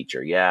tough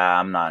teacher. Yeah,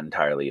 I'm not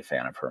entirely a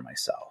fan of her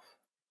myself.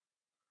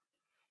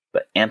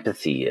 But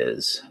empathy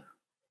is,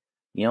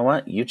 you know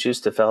what? You choose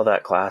to fail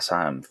that class,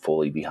 I'm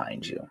fully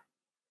behind you.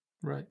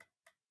 Right.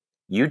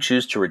 You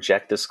choose to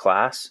reject this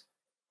class,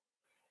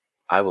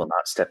 I will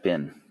not step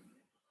in.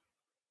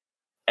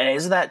 And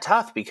isn't that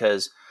tough?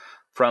 Because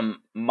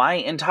from my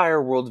entire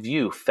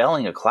worldview,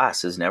 failing a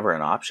class is never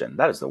an option.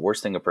 That is the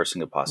worst thing a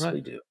person could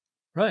possibly do.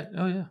 Right.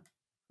 Oh, yeah.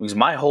 Because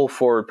my whole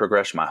forward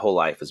progression, my whole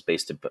life has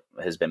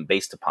been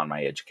based upon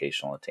my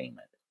educational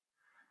attainment.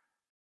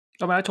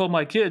 I mean, I told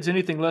my kids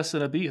anything less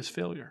than a B is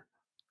failure.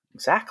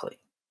 Exactly.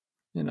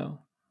 You know,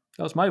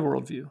 that was my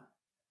worldview.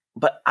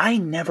 But I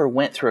never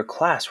went through a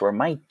class where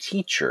my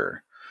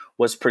teacher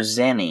was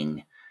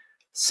presenting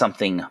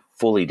something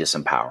fully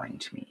disempowering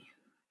to me.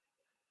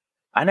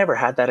 I never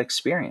had that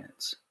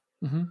experience.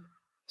 Mm-hmm.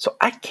 So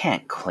I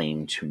can't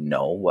claim to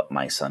know what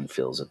my son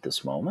feels at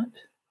this moment.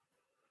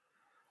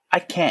 I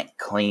can't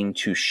claim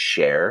to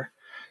share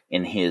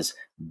in his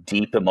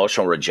deep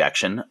emotional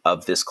rejection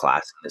of this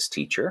class and this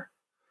teacher,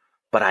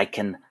 but I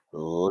can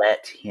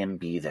let him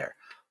be there.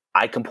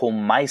 I can pull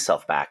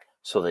myself back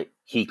so that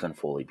he can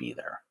fully be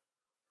there.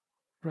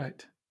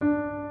 Right.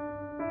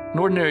 An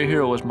Ordinary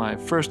Hero was my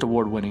first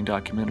award-winning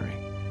documentary.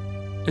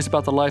 It's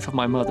about the life of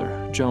my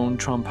mother, Joan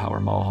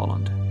Trumpauer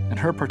Mulholland, and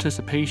her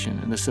participation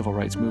in the civil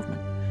rights movement.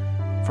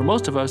 For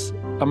most of us,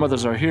 our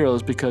mothers are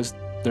heroes because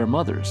they're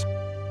mothers,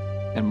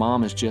 and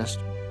mom is just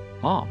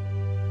mom.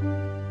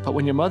 But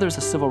when your mother's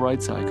a civil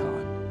rights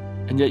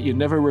icon, and yet you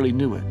never really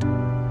knew it,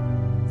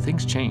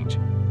 things change.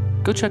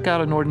 Go check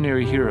out An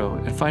Ordinary Hero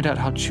and find out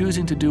how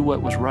choosing to do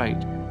what was right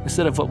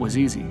instead of what was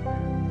easy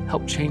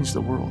helped change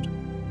the world.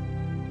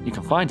 You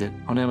can find it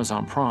on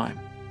Amazon Prime,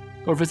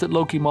 or visit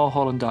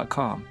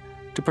LokiMulholland.com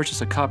to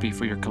purchase a copy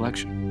for your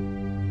collection.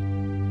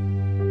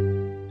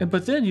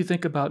 But then you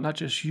think about not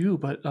just you,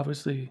 but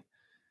obviously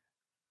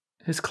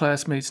his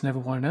classmates and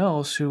everyone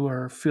else who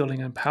are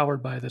feeling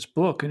empowered by this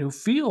book and who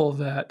feel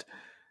that,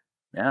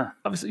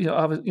 obviously,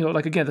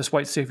 like again, this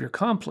white savior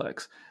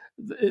complex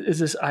is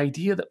this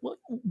idea that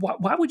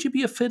why would you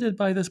be offended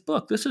by this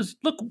book? This is,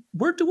 look,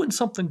 we're doing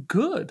something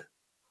good,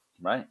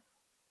 right?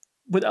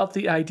 Without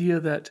the idea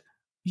that,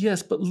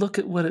 yes, but look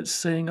at what it's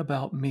saying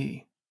about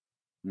me.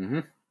 Mm-hmm.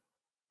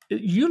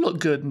 You look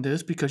good in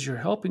this because you're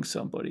helping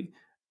somebody.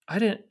 I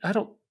don't.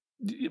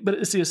 But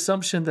it's the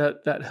assumption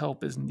that that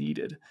help is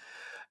needed.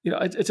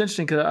 It's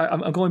interesting because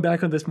I'm going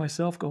back on this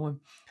myself, going,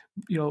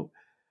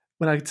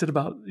 when I said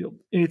about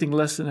anything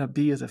less than a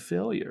B is a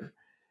failure,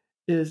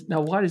 is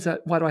now why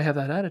do I have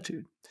that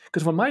attitude?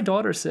 Because when my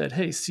daughter said,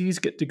 "Hey, C's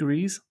get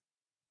degrees,"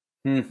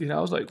 I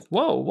was like,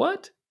 "Whoa,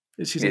 what?"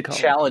 And she's in It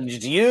college.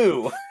 challenged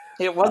you.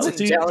 It wasn't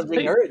C's, challenging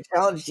hey, her. It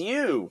challenged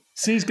you.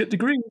 C's get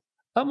degrees.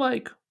 I'm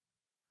like,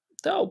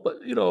 no, but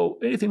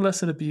anything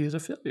less than a B is a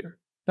failure.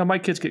 Now my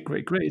kids get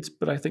great grades,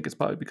 but I think it's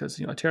probably because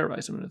I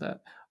terrorize them into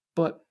that.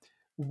 But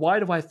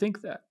why do I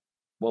think that?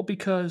 Well,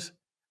 because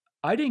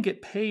I didn't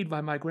get paid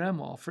by my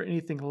grandma for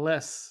anything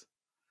less,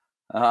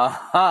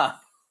 Uh-huh.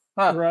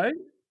 Huh. right?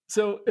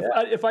 So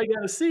if I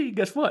got a C,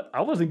 guess what?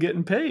 I wasn't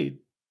getting paid.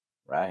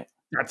 Right.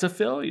 That's a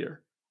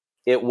failure.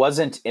 It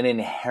wasn't an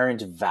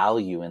inherent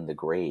value in the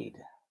grade.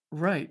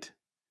 Right.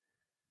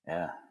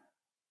 Yeah.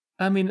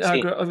 I mean,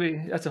 See,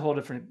 that's a whole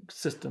different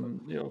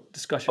system,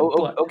 discussion.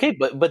 But okay,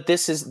 but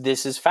this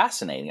is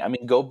fascinating. I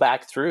mean, go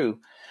back through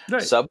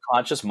right.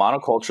 subconscious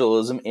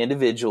monoculturalism,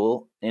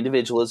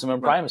 individualism,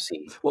 and Right.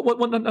 primacy.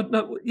 Well,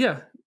 no,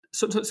 yeah.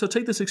 So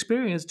take this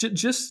experience,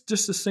 just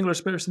a singular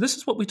experience. This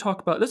is what we talk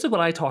about. This is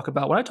what I talk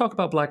about when I talk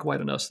about Black,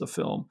 White, and Us, the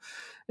film.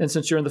 And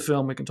since you're in the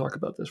film, we can talk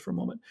about this for a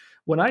moment.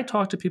 When I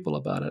talk to people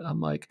about it, I'm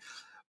like,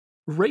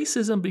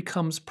 racism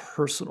becomes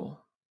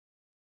personal,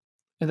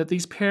 and that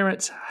these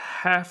parents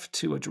have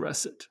to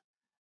address it,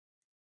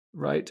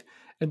 right?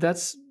 And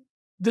this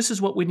is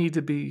what we need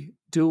to be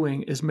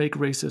doing: is make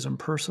racism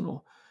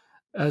personal,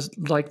 as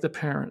like the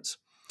parents.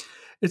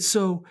 It's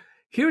so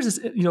here's this,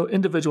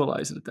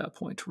 individualize it at that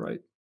point,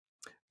 right?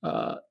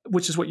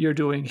 Which is what you're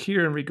doing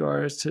here in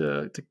regards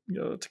to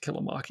To Kill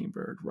a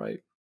Mockingbird,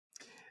 right?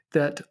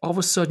 That all of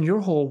a sudden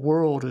your whole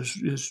world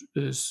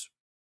is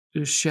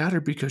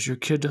shattered because your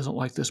kid doesn't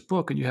like this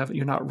book, and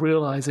you're not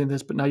realizing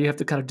this, but now you have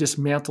to kind of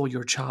dismantle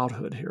your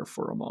childhood here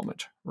for a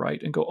moment, right?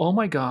 And go, oh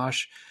my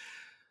gosh,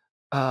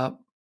 uh,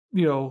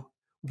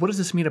 what does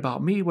this mean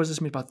about me? What does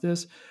this mean about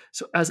this?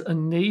 So as a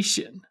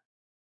nation,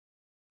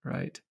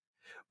 right,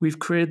 we've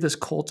created this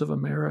cult of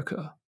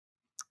America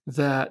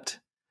that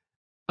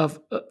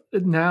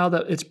now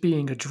that it's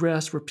being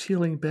addressed, we're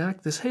peeling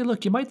back this. Hey, look,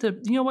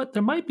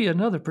 there might be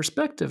another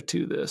perspective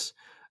to this.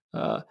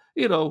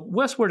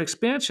 Westward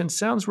expansion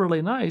sounds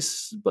really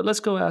nice, but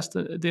let's go ask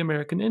the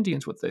American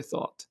Indians what they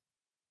thought.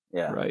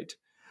 Yeah. Right.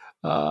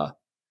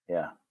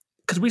 Yeah.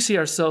 Because we see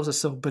ourselves as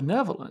so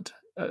benevolent,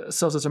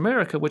 ourselves as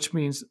America, which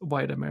means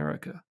white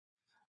America.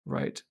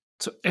 Right.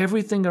 So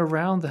everything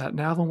around that,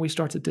 now when we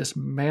start to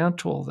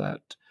dismantle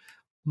that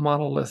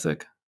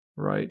monolithic,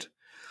 right,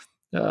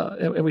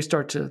 and we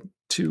start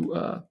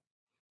to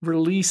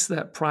release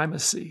that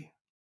primacy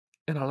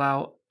and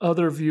allow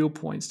other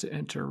viewpoints to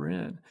enter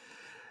in,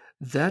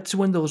 that's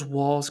when those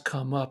walls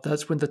come up.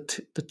 That's when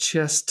the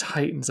chest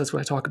tightens. That's what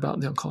I talk about in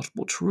the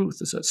uncomfortable truth,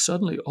 is that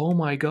suddenly, oh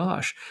my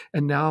gosh,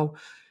 and now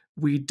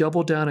we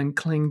double down and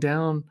cling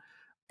down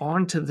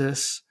onto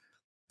this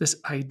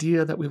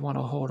idea that we want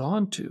to hold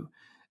on to.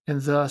 And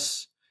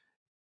thus,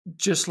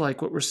 just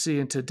like what we're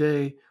seeing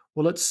today,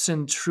 well, let's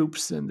send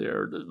troops in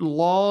there,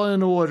 law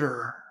and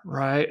order,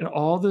 right? And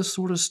all this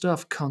sort of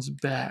stuff comes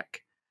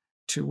back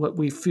to what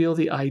we feel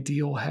the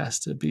ideal has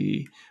to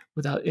be,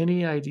 without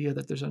any idea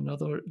that there's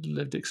another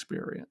lived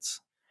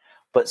experience.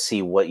 But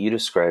see, what you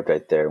described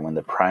right there, when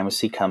the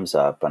primacy comes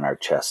up and our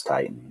chest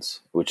tightens,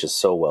 which is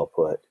so well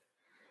put,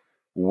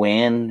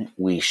 when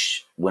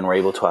we're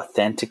able to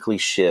authentically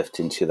shift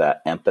into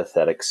that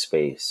empathetic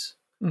space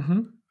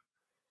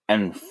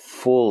and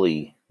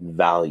fully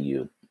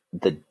value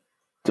the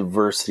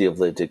diversity of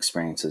lived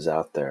experiences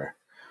out there,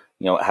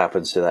 what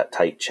happens to that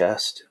tight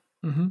chest?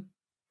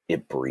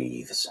 It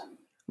breathes.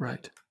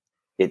 Right.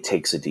 It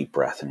takes a deep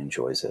breath and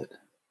enjoys it.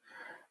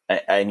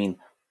 I mean,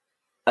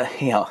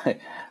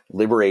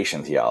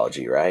 liberation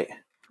theology, right?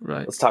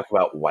 Right. Let's talk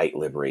about white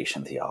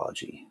liberation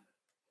theology.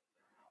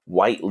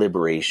 White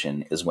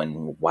liberation is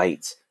when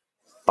whites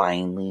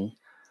finally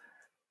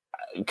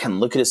can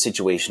look at a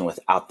situation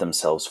without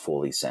themselves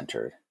fully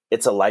centered.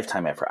 It's a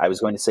lifetime effort. I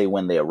was going to say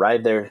when they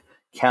arrive there,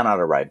 cannot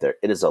arrive there.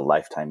 It is a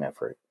lifetime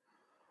effort.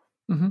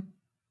 But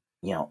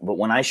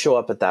when I show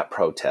up at that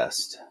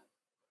protest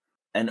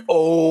and,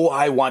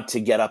 I want to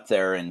get up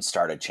there and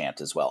start a chant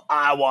as well.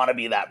 I want to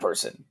be that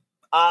person.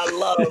 I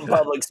love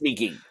public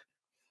speaking.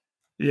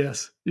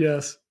 Yes.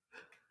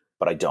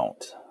 But I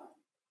don't.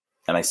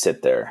 And I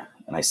sit there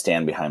and I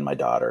stand behind my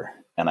daughter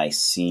and I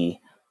see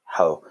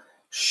how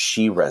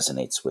she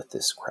resonates with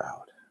this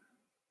crowd.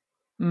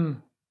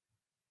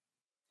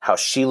 How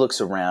she looks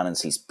around and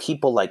sees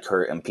people like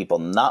her and people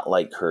not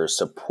like her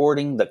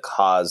supporting the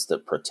cause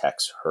that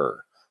protects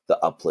her, that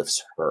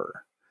uplifts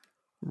her.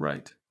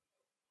 Right.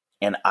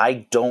 And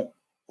I don't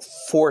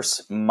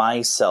force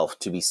myself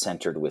to be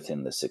centered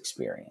within this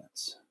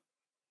experience.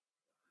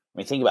 I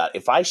mean, think about it.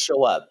 If I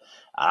show up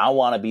and I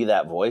want to be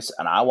that voice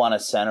and I want to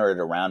center it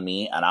around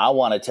me and I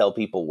want to tell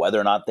people whether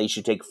or not they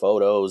should take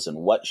photos and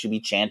what should be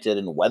chanted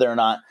and whether or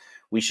not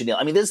we should kneel.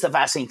 I mean, this is the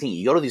fascinating thing.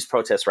 You go to these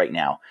protests right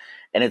now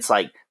and it's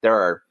like there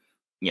are,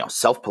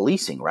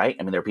 self-policing, right?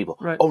 I mean, there are people,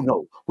 right. Oh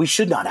no, we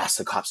should not ask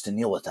the cops to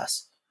kneel with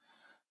us.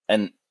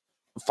 And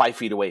 5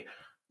 feet away,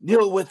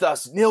 Kneel with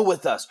us. Kneel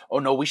with us. Oh,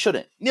 no, we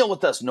shouldn't. Kneel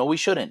with us. No, we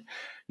shouldn't.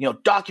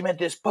 Document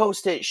this,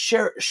 post it,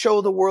 share,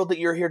 show the world that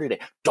you're here today.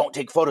 Don't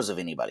take photos of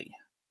anybody.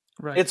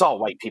 Right. It's all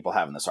white people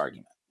having this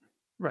argument.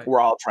 Right. We're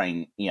all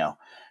trying,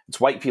 it's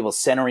white people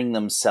centering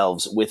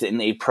themselves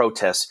within a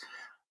protest,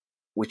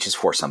 which is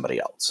for somebody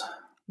else.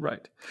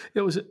 Right.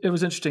 It was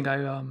interesting.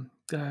 I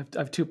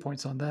have 2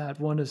 points on that.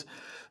 One is,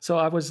 so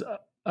I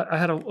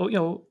had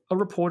a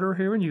reporter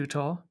here in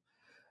Utah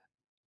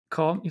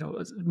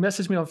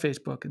messaged me on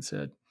Facebook and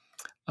said,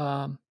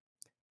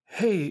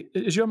 hey,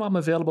 is your mom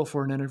available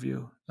for an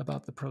interview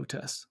about the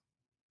protests?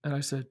 And I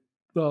said,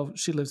 well,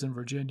 she lives in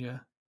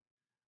Virginia.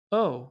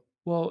 Oh,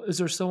 well, is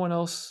there someone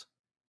else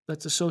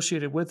that's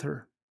associated with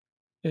her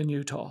in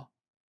Utah?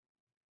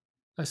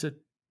 I said,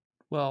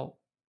 well,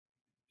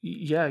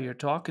 yeah, you're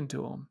talking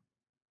to him.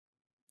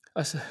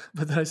 But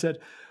then I said,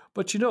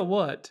 but you know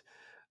what?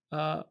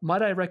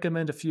 Might I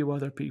recommend a few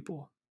other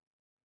people?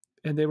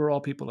 And they were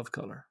all people of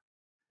color,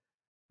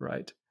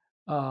 right?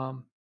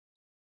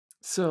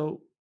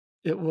 So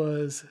it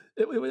was,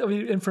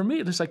 and for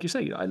me, just like you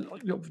say, yeah, I'd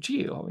love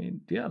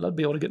to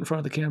be able to get in front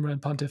of the camera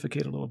and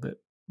pontificate a little bit.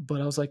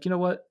 But I was like, you know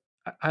what?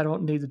 I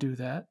don't need to do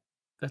that.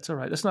 That's all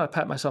right. That's not a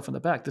pat myself on the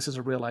back. This is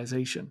a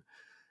realization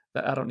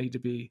that I don't need to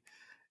be,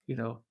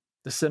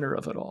 the center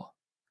of it all.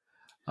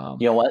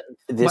 You know what?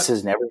 This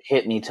has never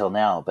hit me till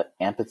now, but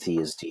empathy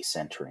is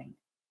decentering.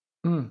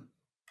 I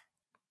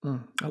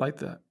like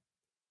that.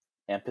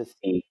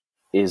 Empathy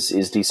is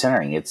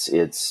decentering.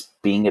 It's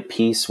being at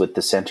peace with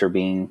the center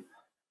being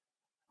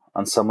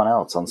on someone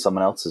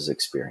else's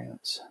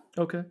experience.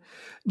 Okay.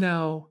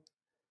 Now,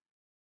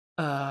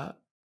 the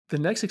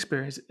next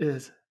experience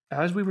is,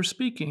 as we were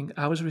speaking,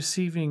 I was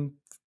receiving,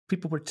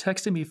 people were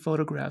texting me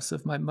photographs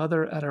of my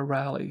mother at a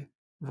rally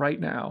right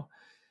now,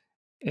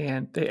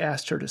 and they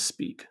asked her to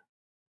speak.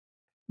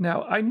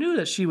 Now, I knew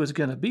that she was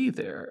going to be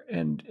there,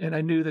 and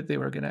I knew that they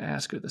were going to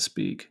ask her to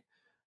speak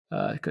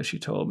because she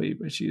told me,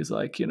 but she was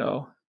like,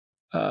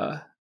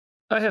 I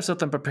have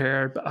something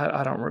prepared, but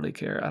I don't really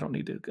care. I don't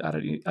need to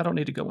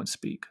go and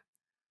speak.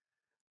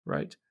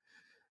 Right.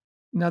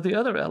 Now, the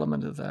other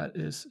element of that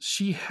is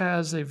she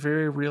has a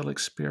very real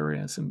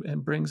experience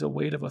and brings a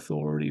weight of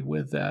authority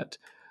with that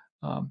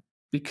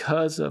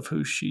because of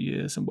who she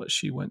is and what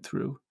she went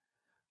through,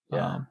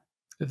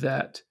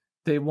 that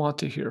they want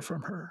to hear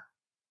from her.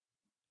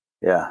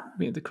 Yeah.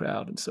 Being the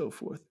crowd and so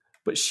forth.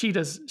 But she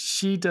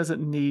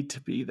doesn't need to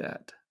be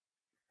that.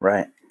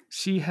 Right.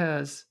 She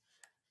has,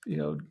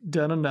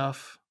 done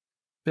enough,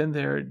 been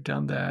there,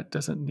 done that,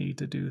 doesn't need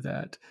to do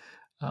that.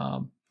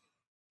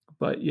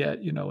 But yet,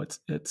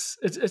 it's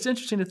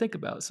interesting to think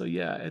about. So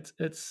yeah,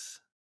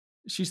 it's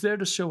she's there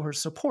to show her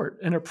support,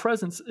 and her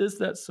presence is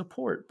that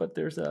support. But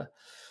there's the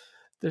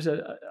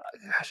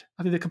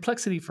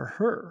complexity for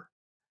her.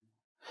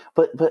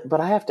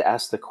 But I have to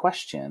ask the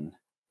question: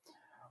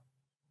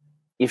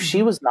 if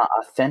she was not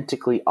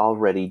authentically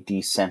already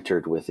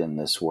decentered within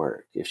this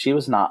work, if she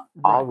was not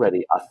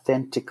already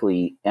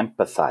authentically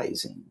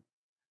empathizing,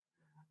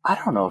 I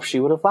don't know if she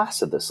would have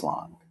lasted this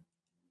long.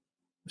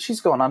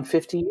 She's going on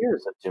 50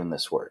 years of doing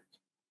this work.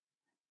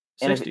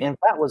 60. And if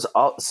that was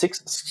all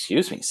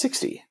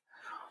 60.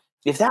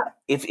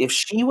 If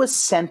she was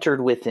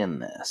centered within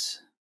this,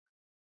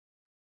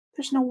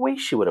 there's no way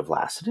she would have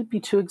lasted. It'd be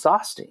too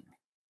exhausting.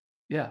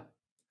 Yeah.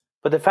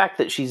 But the fact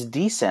that she's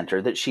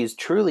decentered, that she's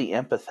truly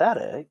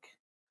empathetic,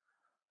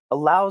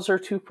 allows her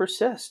to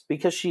persist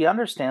because she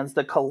understands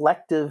the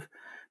collective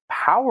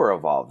power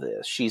of all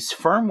this. She's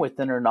firm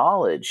within her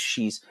knowledge.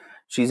 She's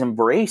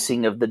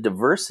embracing of the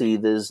diversity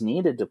that is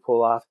needed to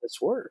pull off this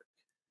work.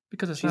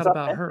 Because it's not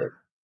about her.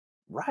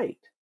 Right.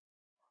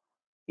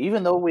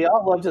 Even though we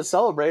all love to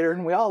celebrate her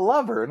and we all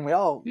love her and we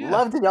all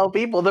love to tell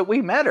people that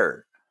we met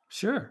her.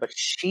 Sure. But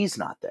she's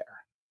not there.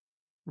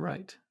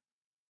 Right.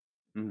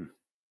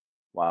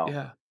 Wow.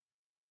 Yeah.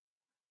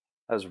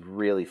 That was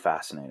really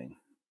fascinating.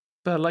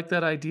 But I like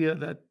that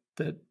idea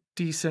that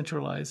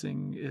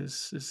decentralizing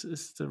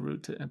is the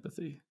route to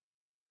empathy.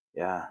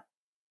 Yeah.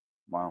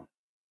 Wow.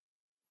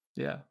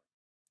 Yeah.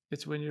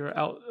 It's when you're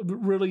out,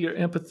 really your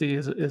empathy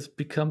is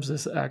becomes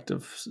this act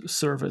of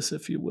service,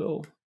 if you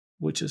will,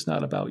 which is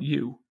not about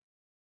you.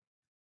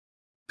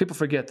 People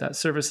forget that.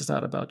 Service is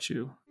not about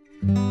you.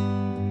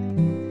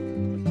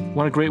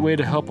 Want a great way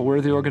to help a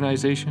worthy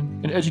organization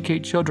and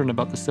educate children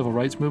about the civil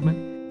rights movement?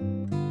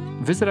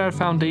 Visit our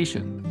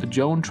foundation, the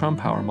Joan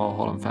Trumpauer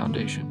Mulholland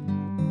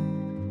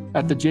Foundation,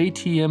 at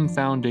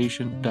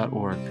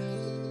thejtmfoundation.org.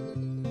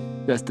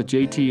 That's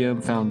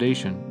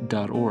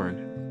thejtmfoundation.org.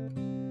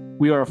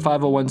 We are a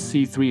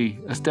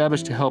 501c3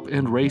 established to help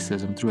end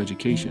racism through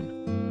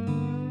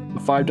education. A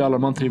 $5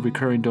 monthly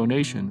recurring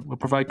donation will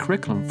provide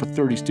curriculum for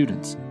 30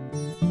 students.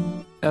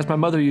 As my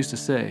mother used to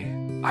say,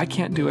 I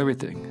can't do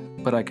everything,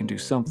 but I can do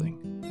something,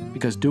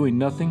 because doing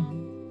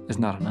nothing is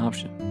not an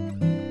option.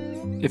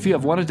 If you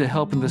have wanted to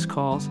help in this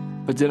cause,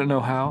 but didn't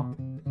know how,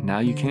 now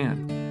you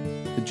can.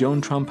 The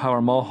Joan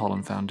Trumpauer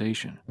Mulholland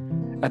Foundation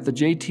at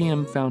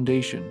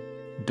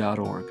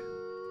thejtmfoundation.org.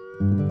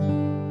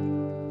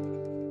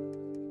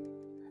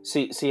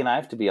 See, and I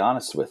have to be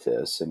honest with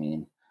this. I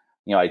mean,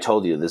 I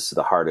told you this is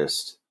the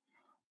hardest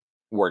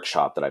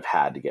workshop that I've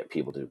had to get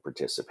people to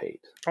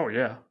participate. Oh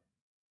yeah.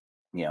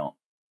 You know,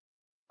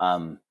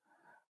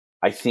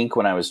 I think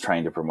when I was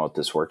trying to promote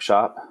this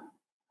workshop,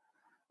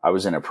 I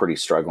was in a pretty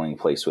struggling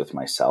place with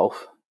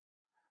myself,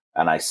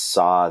 and I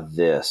saw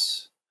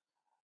this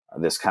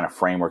kind of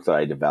framework that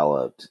I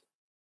developed,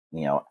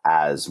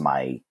 as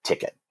my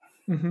ticket.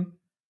 Mm-hmm.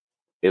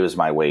 It was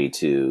my way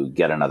to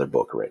get another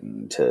book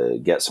written, to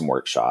get some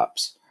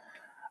workshops,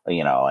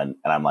 and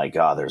I'm like,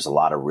 oh, there's a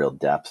lot of real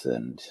depth,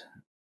 and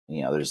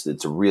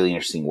it's a really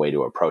interesting way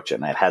to approach it.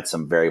 And I'd had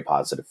some very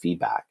positive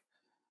feedback,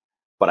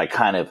 but I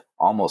kind of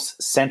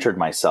almost centered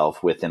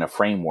myself within a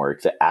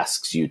framework that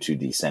asks you to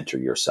decenter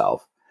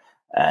yourself.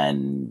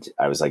 And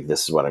I was like,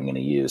 this is what I'm going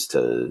to use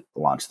to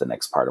launch the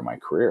next part of my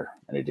career.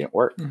 And it didn't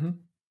work. Mm-hmm.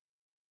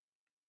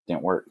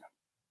 Didn't work.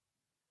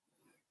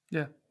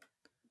 Yeah.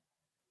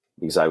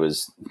 Because I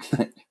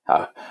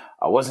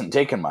wasn't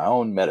taking my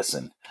own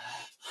medicine.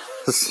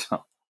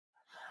 So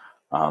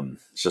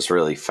it's just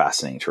really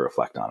fascinating to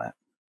reflect on it.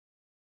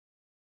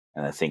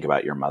 And then think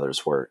about your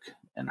mother's work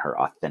and her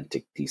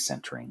authentic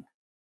decentering.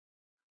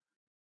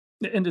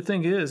 And the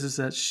thing is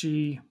that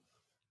she,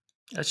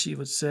 as she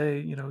would say,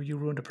 you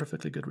ruined a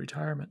perfectly good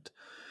retirement.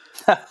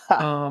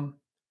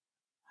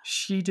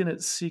 She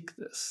didn't seek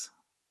this.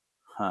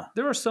 Huh.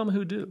 There are some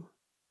who do.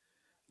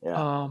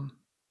 Yeah.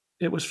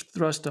 It was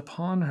thrust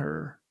upon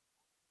her,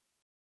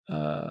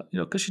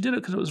 because she did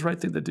it because it was the right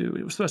thing to do.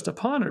 It was thrust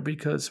upon her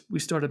because we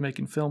started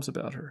making films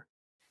about her.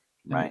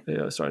 Right.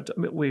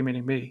 We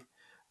meaning me,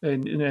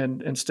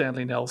 and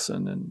Stanley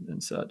Nelson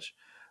and such.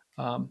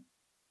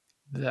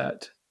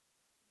 That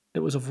it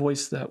was a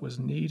voice that was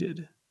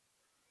needed,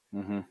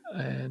 Mm-hmm.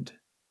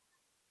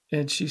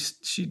 and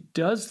she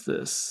does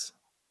this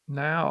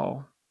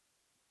now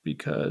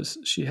because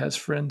she has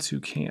friends who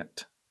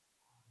can't,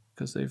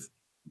 because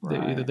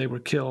either they were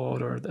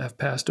killed or have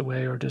passed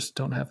away or just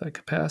don't have that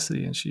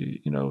capacity, and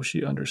she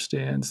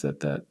understands that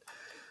the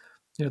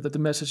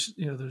message,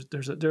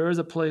 there is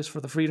a place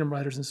for the freedom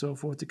riders and so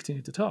forth to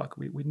continue to talk.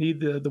 We need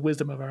the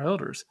wisdom of our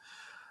elders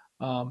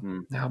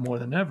now more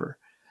than ever.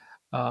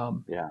 But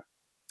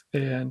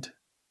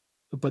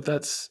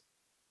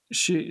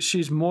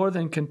she's more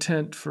than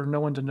content for no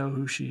one to know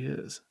who she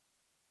is.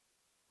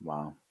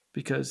 Wow.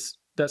 Because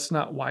that's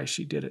not why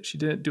she did it. She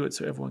didn't do it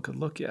so everyone could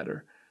look at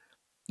her.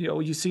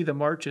 You see the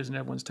marches and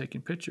everyone's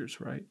taking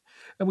pictures, right?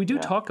 And we do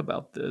talk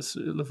about this.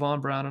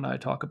 LaVon Brown and I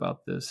talk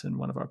about this in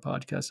one of our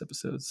podcast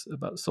episodes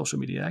about social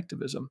media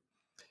activism.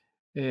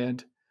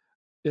 And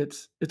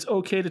it's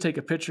okay to take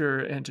a picture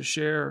and to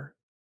share,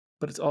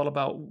 but it's all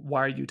about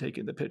why are you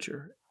taking the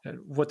picture and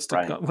what's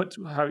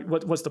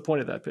the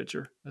point of that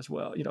picture as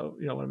well. You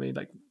know what I mean?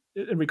 Like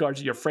in regards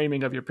to your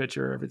framing of your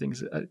picture, everything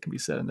can be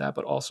said in that,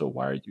 but also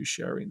why are you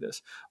sharing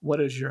this? What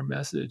is your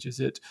message?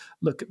 Is it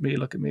look at me,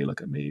 look at me,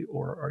 look at me,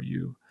 or are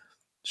you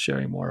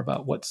sharing more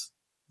about what's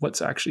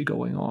actually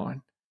going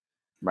on?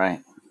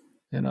 Right.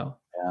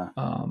 Yeah.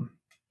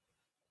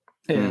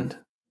 And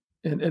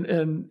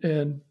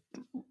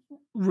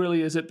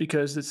really, is it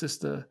because it's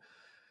just the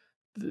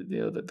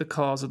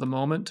cause of the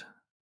moment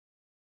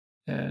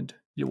and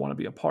you want to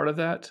be a part of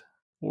that,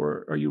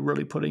 or are you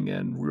really putting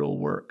in real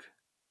work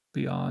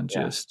beyond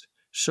just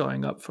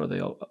showing up for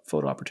the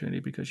photo opportunity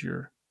because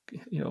you're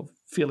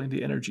feeling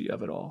the energy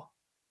of it all?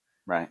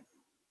 Right.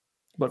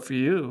 But for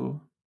you,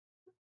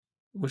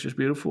 which is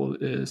beautiful,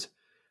 is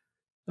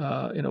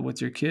with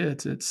your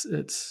kids,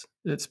 it's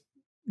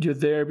you're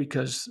there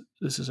because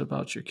this is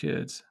about your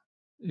kids.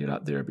 You're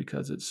not there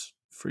because it's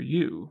for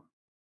you,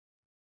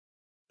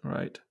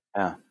 right?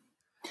 Yeah.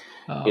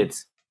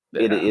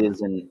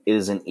 It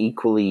is an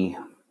equally.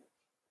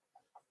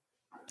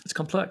 It's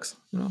complex,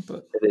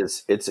 but it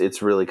is.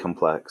 It's really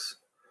complex.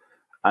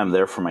 I'm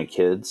there for my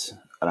kids,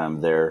 and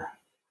I'm there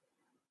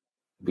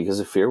because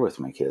of fear with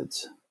my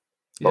kids.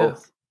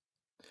 Both.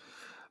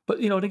 But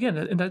and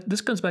again, this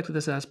comes back to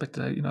this aspect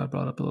that I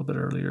brought up a little bit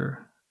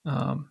earlier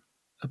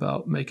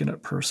about making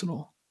it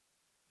personal,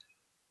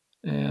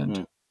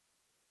 and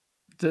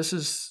this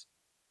is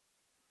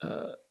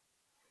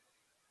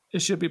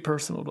it should be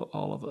personal to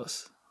all of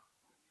us.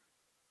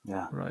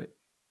 Yeah. Right.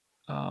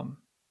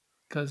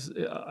 Because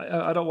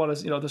I don't want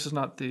to. This is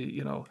not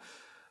the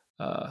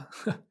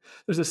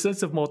there's a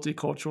sense of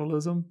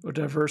multiculturalism or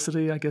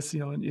diversity, I guess.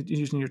 In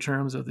using your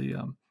terms of the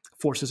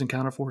forces and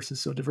counterforces.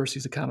 So diversity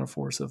is a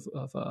counterforce of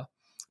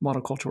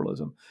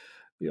monoculturalism.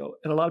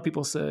 And a lot of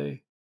people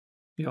say,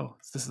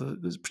 this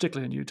is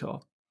particularly in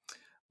Utah.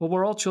 Well,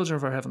 we're all children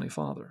of our Heavenly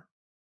Father,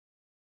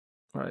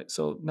 right?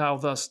 So now,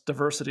 thus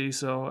diversity.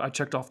 So I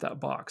checked off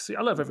that box. See,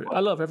 I love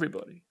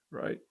everybody,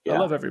 right? Yeah. I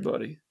love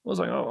everybody. I was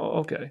like,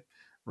 oh, okay,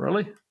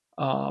 really?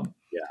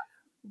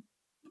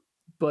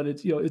 But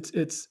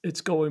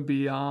it's going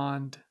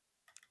beyond.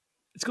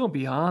 It's going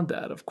beyond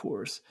that, of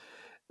course,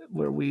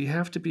 where we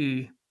have to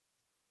be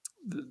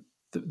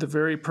the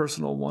very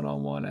personal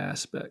one-on-one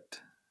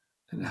aspect.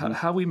 And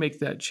how we make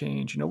that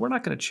change, we're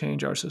not going to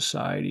change our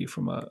society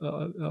from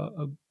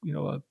a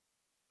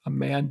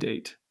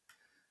mandate.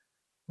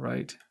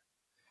 right?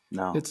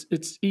 No.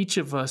 It's each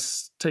of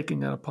us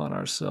taking it upon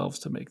ourselves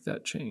to make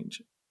that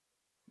change.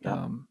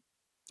 Yeah.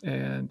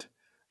 And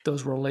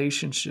those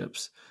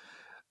relationships.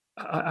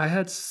 I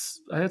had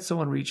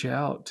someone reach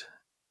out,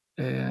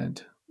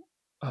 and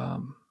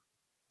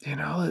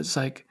it's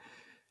like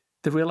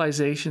the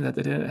realization that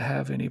they didn't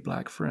have any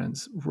Black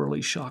friends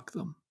really shocked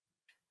them,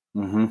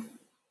 Mm-hmm.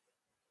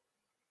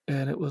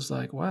 and it was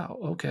like, wow,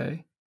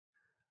 okay.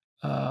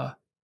 Uh,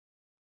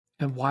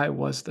 and why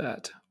was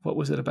that? What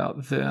was it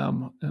about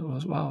them? And it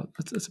was, wow,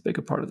 that's a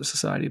bigger part of the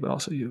society, but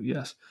also you,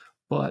 yes.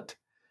 But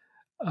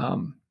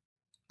um,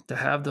 to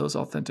have those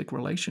authentic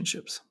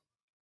relationships,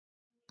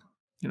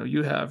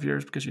 you have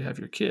yours because you have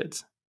your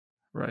kids,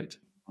 right?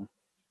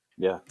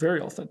 Yeah.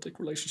 Very authentic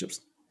relationships,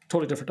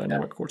 totally different Yeah.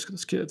 dynamic, of course, because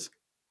it's kids.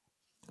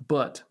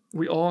 But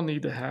we all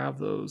need to have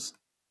those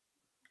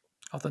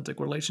authentic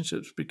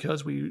relationships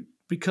because we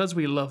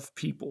love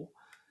people,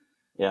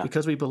 Yeah.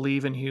 because we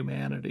believe in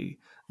humanity,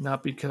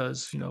 not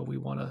because we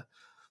want to,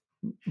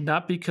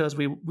 not because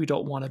we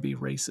don't want to be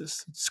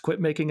racist. Just quit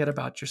making it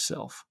about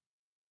yourself,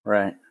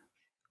 Right.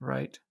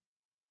 right?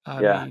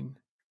 I Yeah. mean,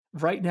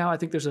 right now I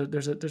think there's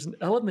an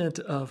element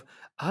of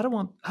I don't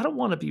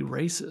want to be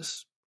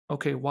racist.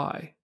 Okay,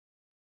 why?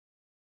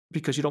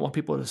 Because you don't want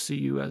people to see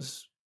you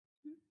as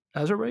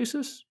a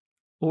racist,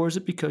 or is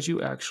it because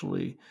you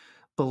actually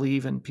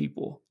believe in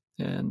people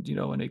and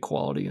in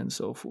equality and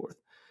so forth?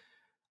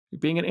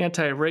 Being an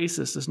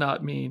anti-racist does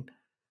not mean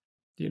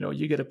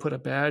you get to put a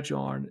badge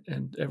on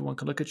and everyone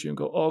can look at you and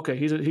go, oh, okay,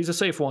 he's a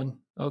safe one.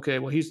 Okay,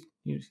 well he's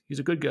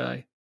a good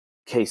guy.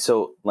 Okay,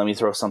 so let me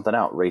throw something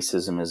out.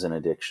 Racism is an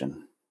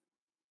addiction.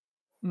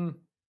 Mm,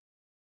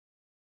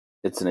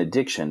 It's an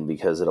addiction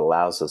because it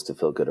allows us to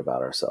feel good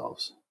about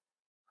ourselves.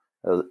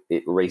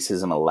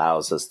 Racism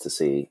allows us to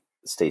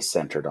stay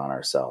centered on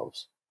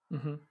ourselves.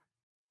 hmm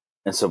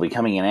And so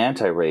becoming an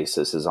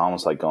anti-racist is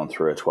almost like going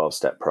through a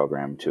 12-step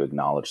program to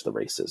acknowledge the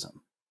racism.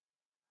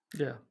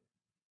 Yeah.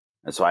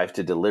 And so I have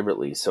to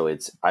deliberately,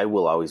 I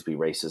will always be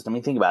racist. I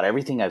mean, think about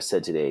everything I've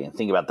said today and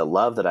think about the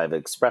love that I've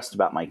expressed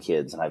about my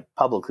kids, and I've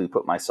publicly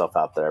put myself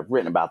out there. I've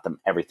written about them,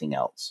 everything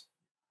else.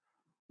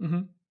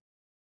 hmm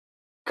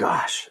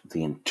Gosh,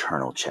 the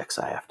internal checks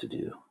I have to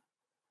do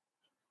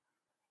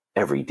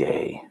every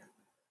day,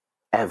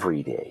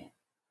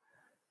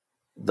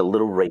 the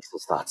little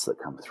racist thoughts that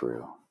come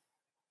through.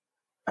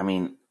 I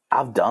mean,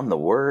 I've done the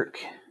work,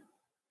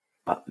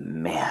 but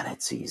man,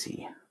 it's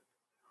easy.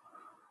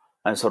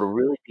 And so to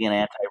really be an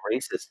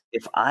anti-racist,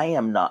 if I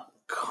am not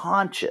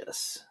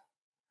conscious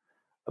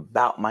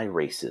about my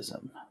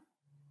racism,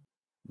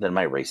 then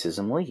my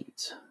racism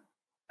leads.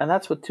 And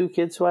that's with two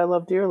kids who I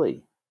love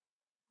dearly.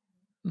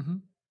 hmm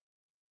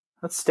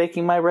That's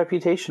staking my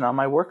reputation on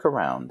my work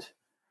around,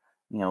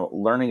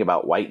 learning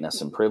about whiteness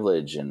and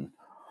privilege and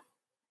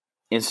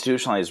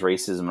institutionalized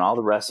racism and all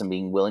the rest and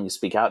being willing to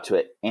speak out to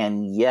it.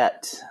 And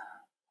yet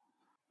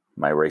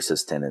my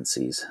racist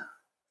tendencies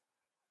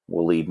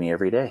will lead me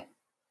every day.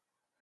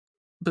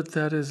 But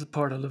that is a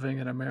part of living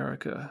in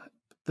America.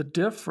 The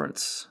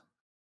difference,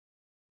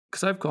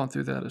 because I've gone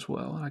through that as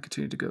well, and I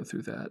continue to go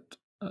through that,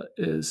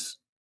 is,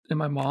 and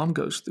my mom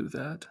goes through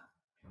that,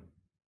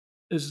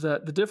 is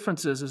that the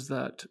difference is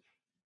that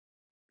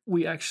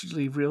we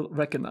actually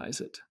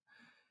recognize it.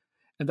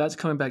 And that's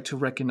coming back to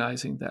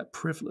recognizing that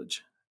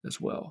privilege as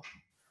well,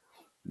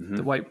 the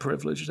Mm-hmm. white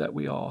privilege that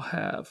we all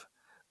have.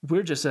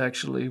 We're just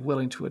actually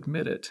willing to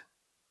admit it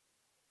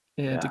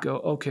and to Yeah. go,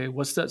 okay,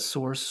 what's that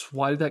source?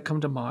 Why did that come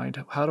to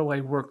mind? How do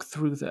I work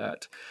through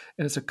that?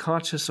 And it's a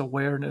conscious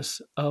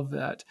awareness of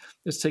that.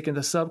 It's taking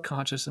the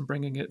subconscious and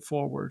bringing it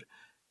forward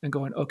and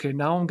going, okay,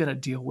 now I'm going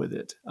to deal with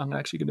it. I'm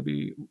actually going to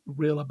be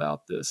real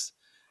about this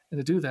and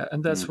to do that.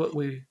 And that's what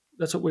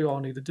we all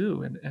need to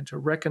do, and to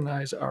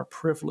recognize our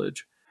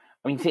privilege.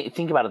 I mean,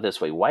 think about it this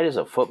way. Why does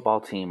a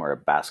football team or a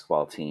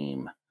basketball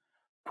team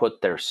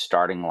put their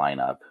starting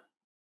lineup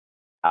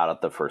out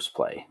at the first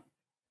play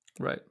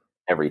Right.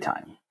 every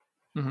time?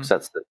 Mm-hmm.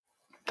 Because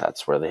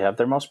that's where they have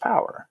their most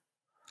power.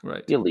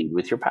 Right. You lead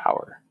with your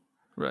power.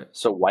 Right.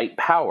 So white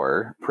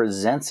power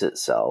presents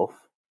itself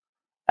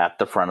at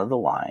the front of the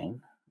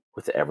line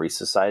with every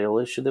societal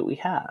issue that we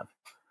have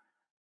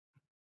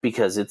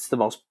because it's the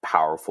most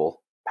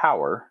powerful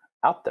power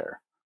out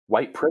there.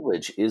 White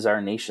privilege is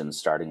our nation's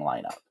starting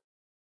lineup.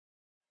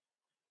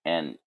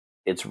 And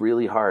it's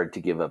really hard to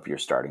give up your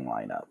starting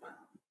lineup,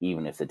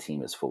 even if the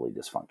team is fully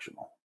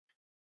dysfunctional.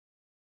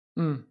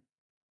 Mm.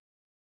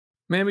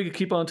 Man, we could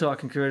keep on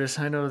talking, Curtis.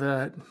 I know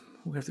that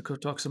we have to go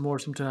talk some more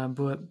sometime,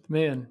 but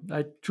man,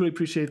 I truly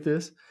appreciate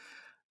this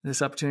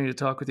opportunity to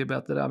talk with you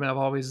about that. I mean, I've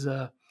always,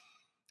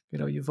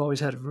 you've always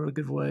had a really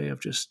good way of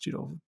just,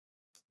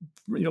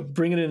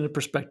 bringing it into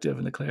perspective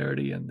and the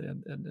clarity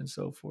and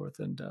so forth.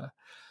 And,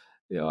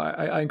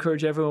 I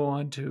encourage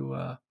everyone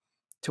to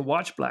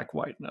watch Black,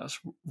 White, and Us,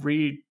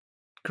 read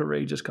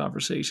courageous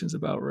conversations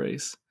about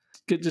race.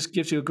 It just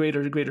gives you a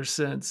greater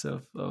sense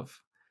of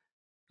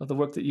the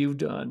work that you've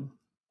done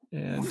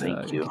and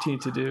Thank you. continue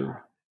to do.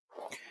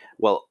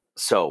 Well,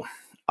 so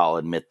I'll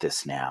admit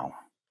this now.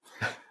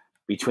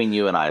 Between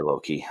you and I,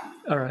 Loki,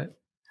 All right.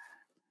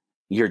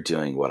 you're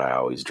doing what I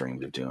always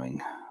dreamed of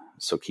doing.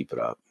 So keep it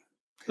up.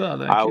 Oh,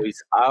 thank you.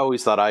 I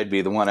always thought I'd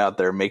be the one out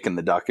there making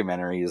the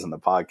documentaries and the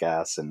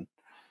podcasts and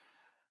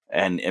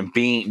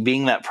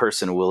being that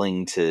person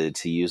willing to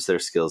use their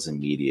skills in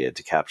media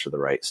to capture the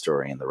right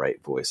story and the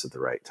right voice at the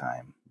right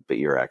time. But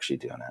you're actually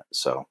doing it.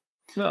 So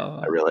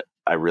Oh,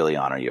 I really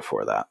honor you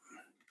for that.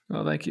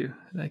 well, thank you.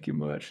 Thank you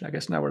much. I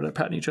guess now we're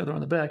patting each other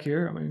on the back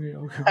here. I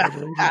mean,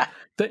 congratulations.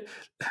 Th-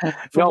 from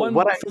No, one,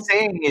 what I'm from,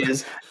 saying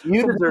is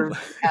you from deserve one,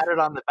 to be patted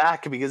on the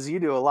back because you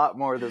do a lot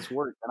more of this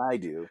work than I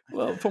do.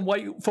 well, from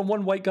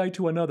one white guy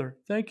to another.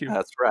 Thank you.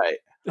 That's right.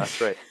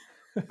 That's right.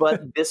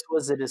 But this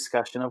was a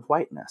discussion of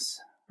whiteness.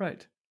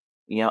 Right.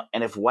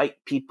 And if white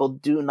people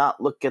do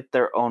not look at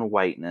their own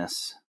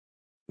whiteness,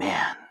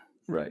 man,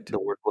 Right. the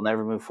work will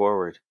never move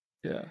forward.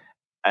 Yeah.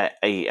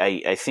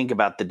 I think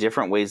about the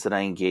different ways that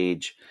I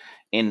engage,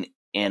 and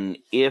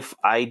if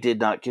I did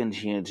not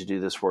continue to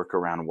do this work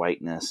around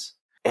whiteness,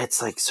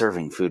 it's like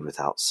serving food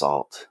without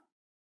salt.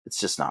 It's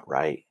just not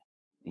right.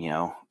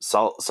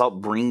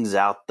 Salt brings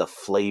out the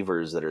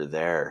flavors that are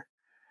there.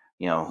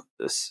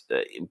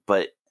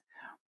 But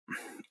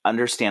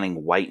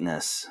understanding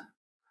whiteness,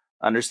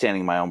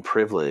 understanding my own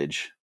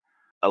privilege,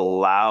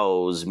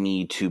 allows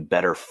me to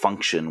better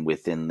function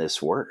within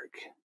this work.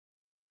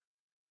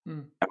 I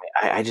mean,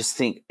 I just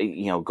think,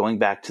 going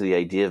back to the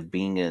idea of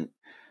being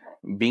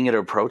at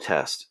a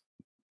protest,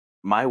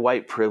 my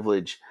white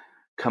privilege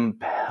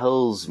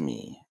compels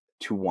me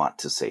to want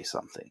to say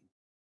something.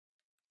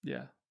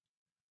 Yeah.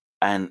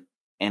 And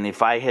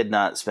if I had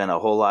not spent a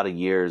whole lot of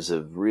years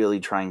of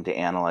really trying to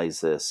analyze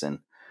this and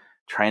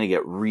trying to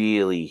get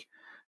really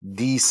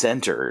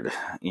decentered,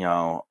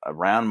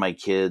 around my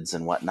kids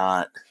and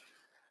whatnot,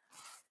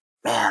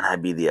 man,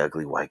 I'd be the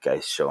ugly white guy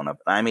showing up.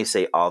 I may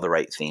say all the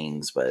right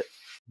things, but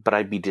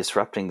I'd be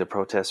disrupting the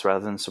protest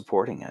rather than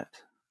supporting it.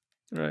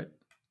 Right.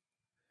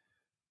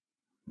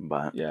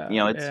 But Yeah.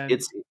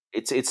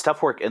 it's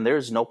tough work, and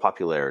there's no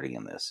popularity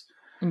in this.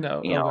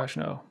 No. Oh gosh,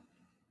 no.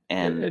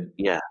 And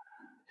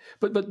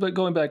But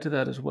going back to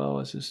that as well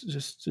is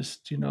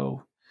just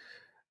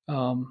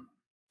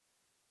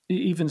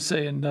even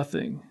saying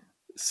nothing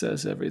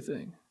says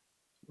everything.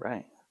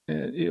 right.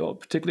 And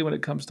particularly when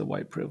it comes to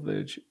white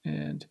privilege,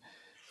 and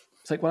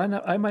it's like,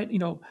 well, I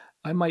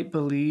might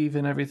believe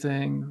in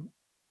everything,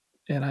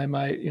 and I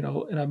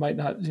might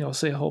not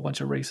say a whole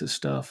bunch of racist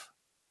stuff,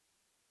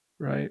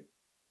 right?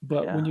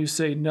 But when you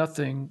say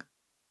nothing,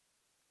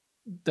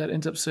 that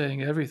ends up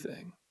saying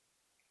everything,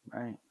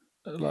 Right.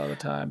 a lot of the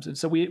times. And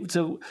so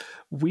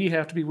we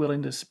have to be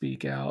willing to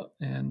speak out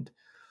and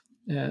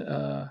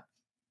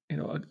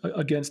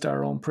against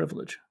our own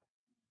privilege.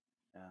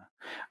 Yeah.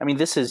 I mean,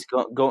 this is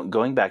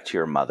going back to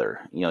your mother.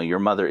 Your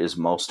mother is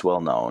most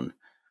well known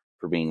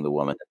for being the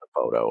woman in the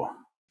photo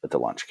at the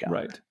lunch counter.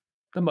 Right.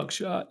 The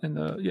mugshot and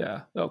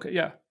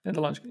and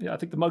the lunch. Yeah, I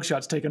think the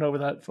mugshot's taken over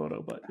that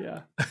photo, but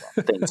yeah.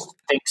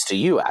 Thanks to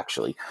you,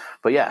 actually.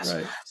 But yes.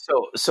 Right.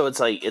 So it's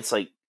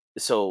like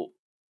so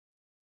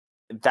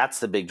that's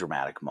the big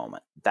dramatic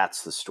moment.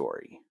 That's the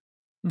story.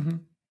 Mm-hmm.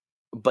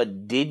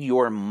 But did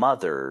your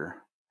mother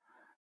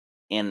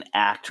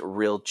enact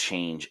real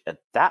change at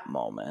that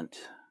moment,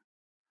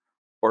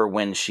 or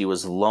when she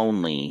was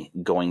lonely,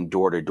 going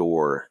door to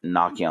door,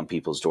 knocking on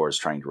people's doors,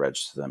 trying to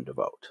register them to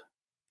vote?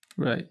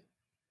 Right.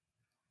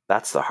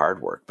 That's the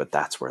hard work, but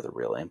that's where the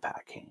real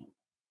impact came.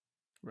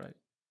 Right.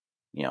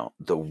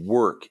 The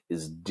work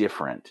is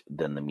different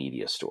than the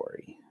media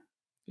story.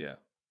 Yeah.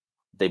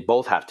 They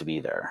both have to be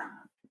there.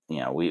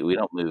 We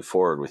don't move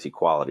forward with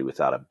equality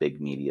without a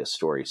big media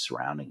story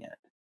surrounding it.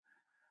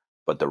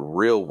 But the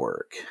real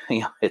work,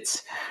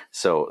 it's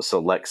so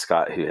Lex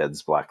Scott, who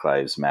heads Black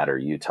Lives Matter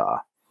Utah.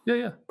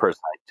 Yeah.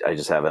 Person I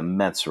just have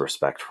immense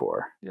respect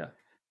for. Yeah.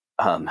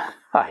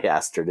 I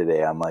asked her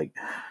today, I'm like,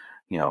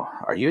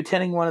 are you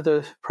attending one of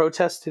the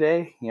protests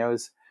today?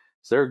 Is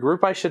there a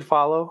group I should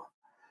follow?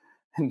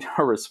 And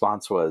her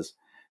response was,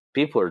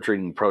 people are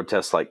treating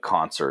protests like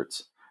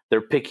concerts.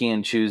 They're picking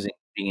and choosing,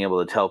 being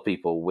able to tell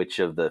people which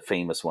of the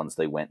famous ones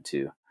they went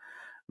to.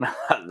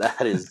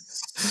 That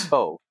is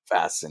so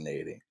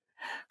fascinating.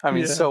 I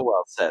mean, so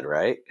well said,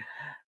 right?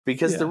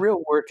 Because the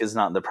real work is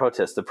not in the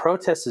protest. The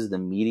protest is the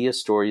media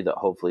story that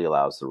hopefully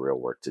allows the real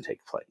work to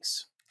take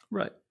place.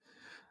 Right.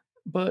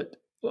 But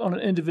on an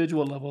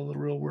individual level, the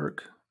real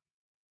work,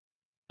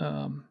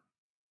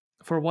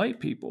 for white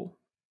people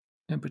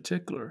in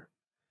particular,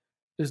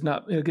 is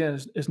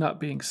not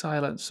being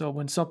silent. So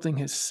when something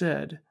is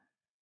said,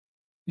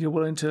 you're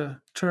willing to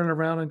turn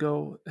around and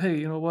go, hey,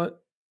 you know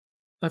what?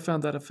 I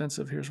found that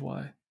offensive. Here's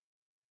why.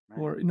 Right.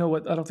 Or, you know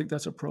what? I don't think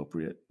that's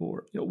appropriate,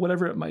 or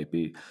whatever it might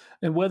be.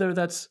 And whether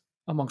that's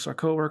amongst our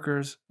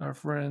coworkers, our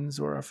friends,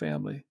 or our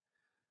family,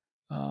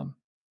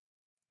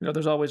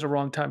 there's always a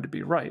wrong time to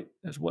be right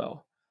as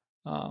well.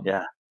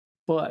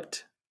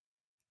 But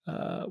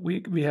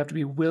we have to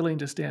be willing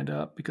to stand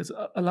up, because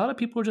a lot of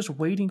people are just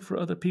waiting for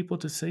other people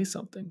to say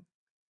something.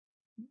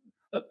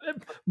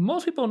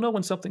 Most people know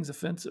when something's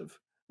offensive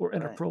or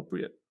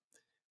inappropriate,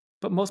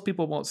 but most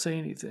people won't say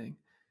anything.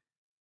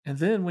 And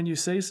then when you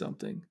say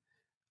something,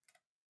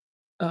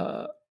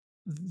 uh,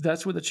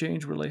 that's where the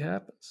change really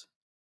happens.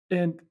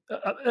 And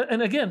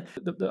again,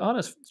 the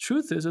honest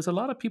truth is a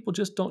lot of people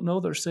just don't know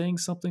they're saying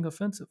something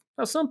offensive.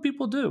 Now, some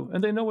people do,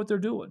 and they know what they're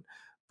doing.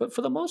 But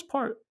for the most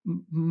part,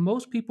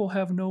 most people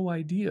have no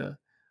idea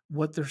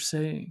what they're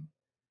saying.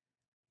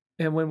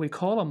 And when we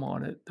call them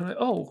on it, they're like,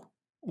 "Oh,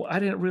 well, I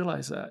didn't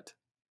realize that."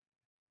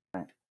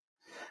 Right.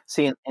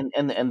 See,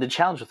 and the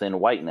challenge within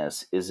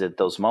whiteness is that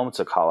those moments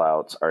of call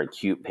outs are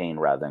acute pain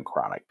rather than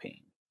chronic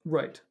pain.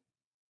 Right.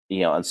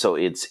 And so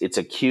it's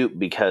acute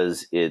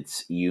because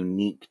it's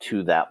unique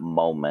to that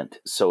moment,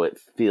 so it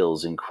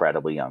feels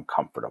incredibly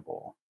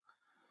uncomfortable,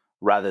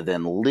 rather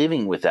than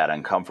living with that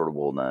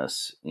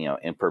uncomfortableness,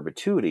 in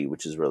perpetuity,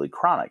 which is really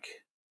chronic.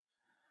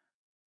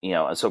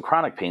 And so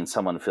chronic pain,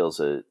 someone feels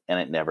it and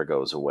it never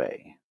goes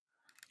away.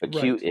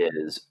 Acute Right.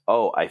 is,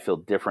 oh, I feel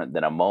different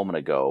than a moment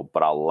ago,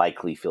 but I'll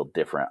likely feel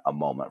different a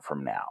moment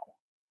from now.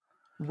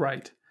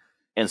 Right.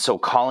 And so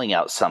calling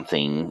out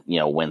something,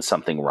 when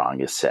something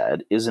wrong is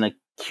said, is an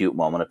acute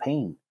moment of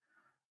pain.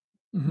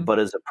 Mm-hmm. But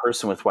as a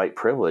person with white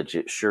privilege,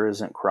 it sure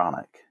isn't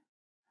chronic.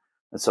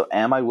 And so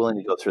am I willing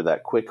to go through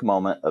that quick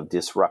moment of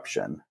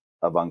disruption,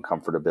 of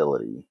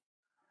uncomfortability,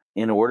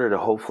 in order to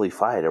hopefully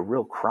fight a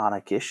real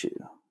chronic issue?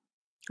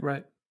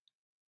 Right.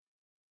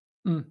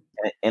 Mm.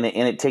 And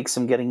it takes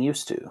some getting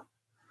used to.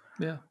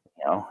 Yeah.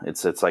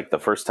 It's like the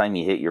first time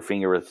you hit your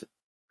finger with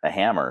a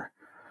hammer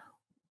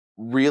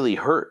really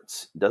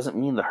hurts. Doesn't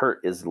mean the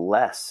hurt is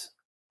less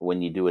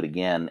when you do it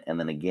again and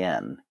then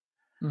again.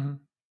 Mm-hmm.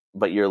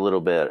 But you're a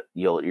little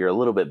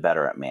bit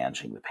better at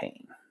managing the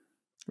pain.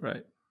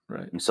 Right.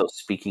 Right. And so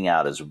speaking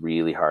out is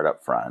really hard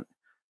up front,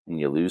 and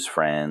you lose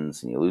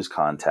friends and you lose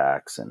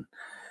contacts, and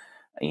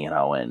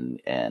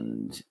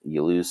and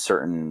you lose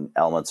certain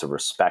elements of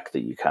respect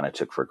that you kind of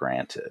took for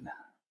granted.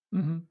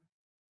 Mm-hmm.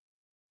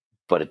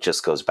 But it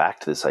just goes back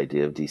to this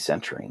idea of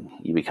decentering.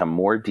 You become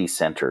more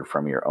decentered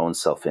from your own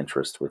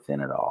self-interest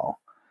within it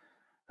all,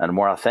 and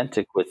more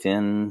authentic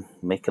within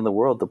making the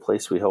world the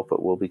place we hope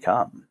it will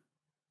become.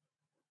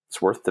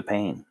 It's worth the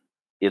pain.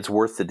 It's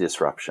worth the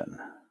disruption.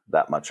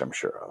 That much I'm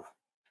sure of.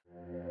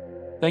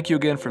 Thank you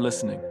again for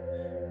listening.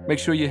 Make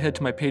sure you head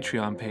to my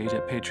Patreon page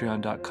at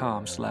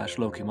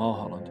patreon.com/Loki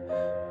Mulholland.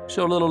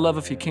 Show a little love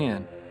if you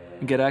can,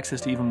 and get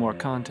access to even more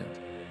content.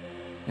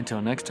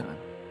 Until next time,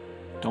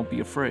 don't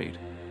be afraid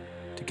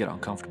to get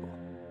uncomfortable.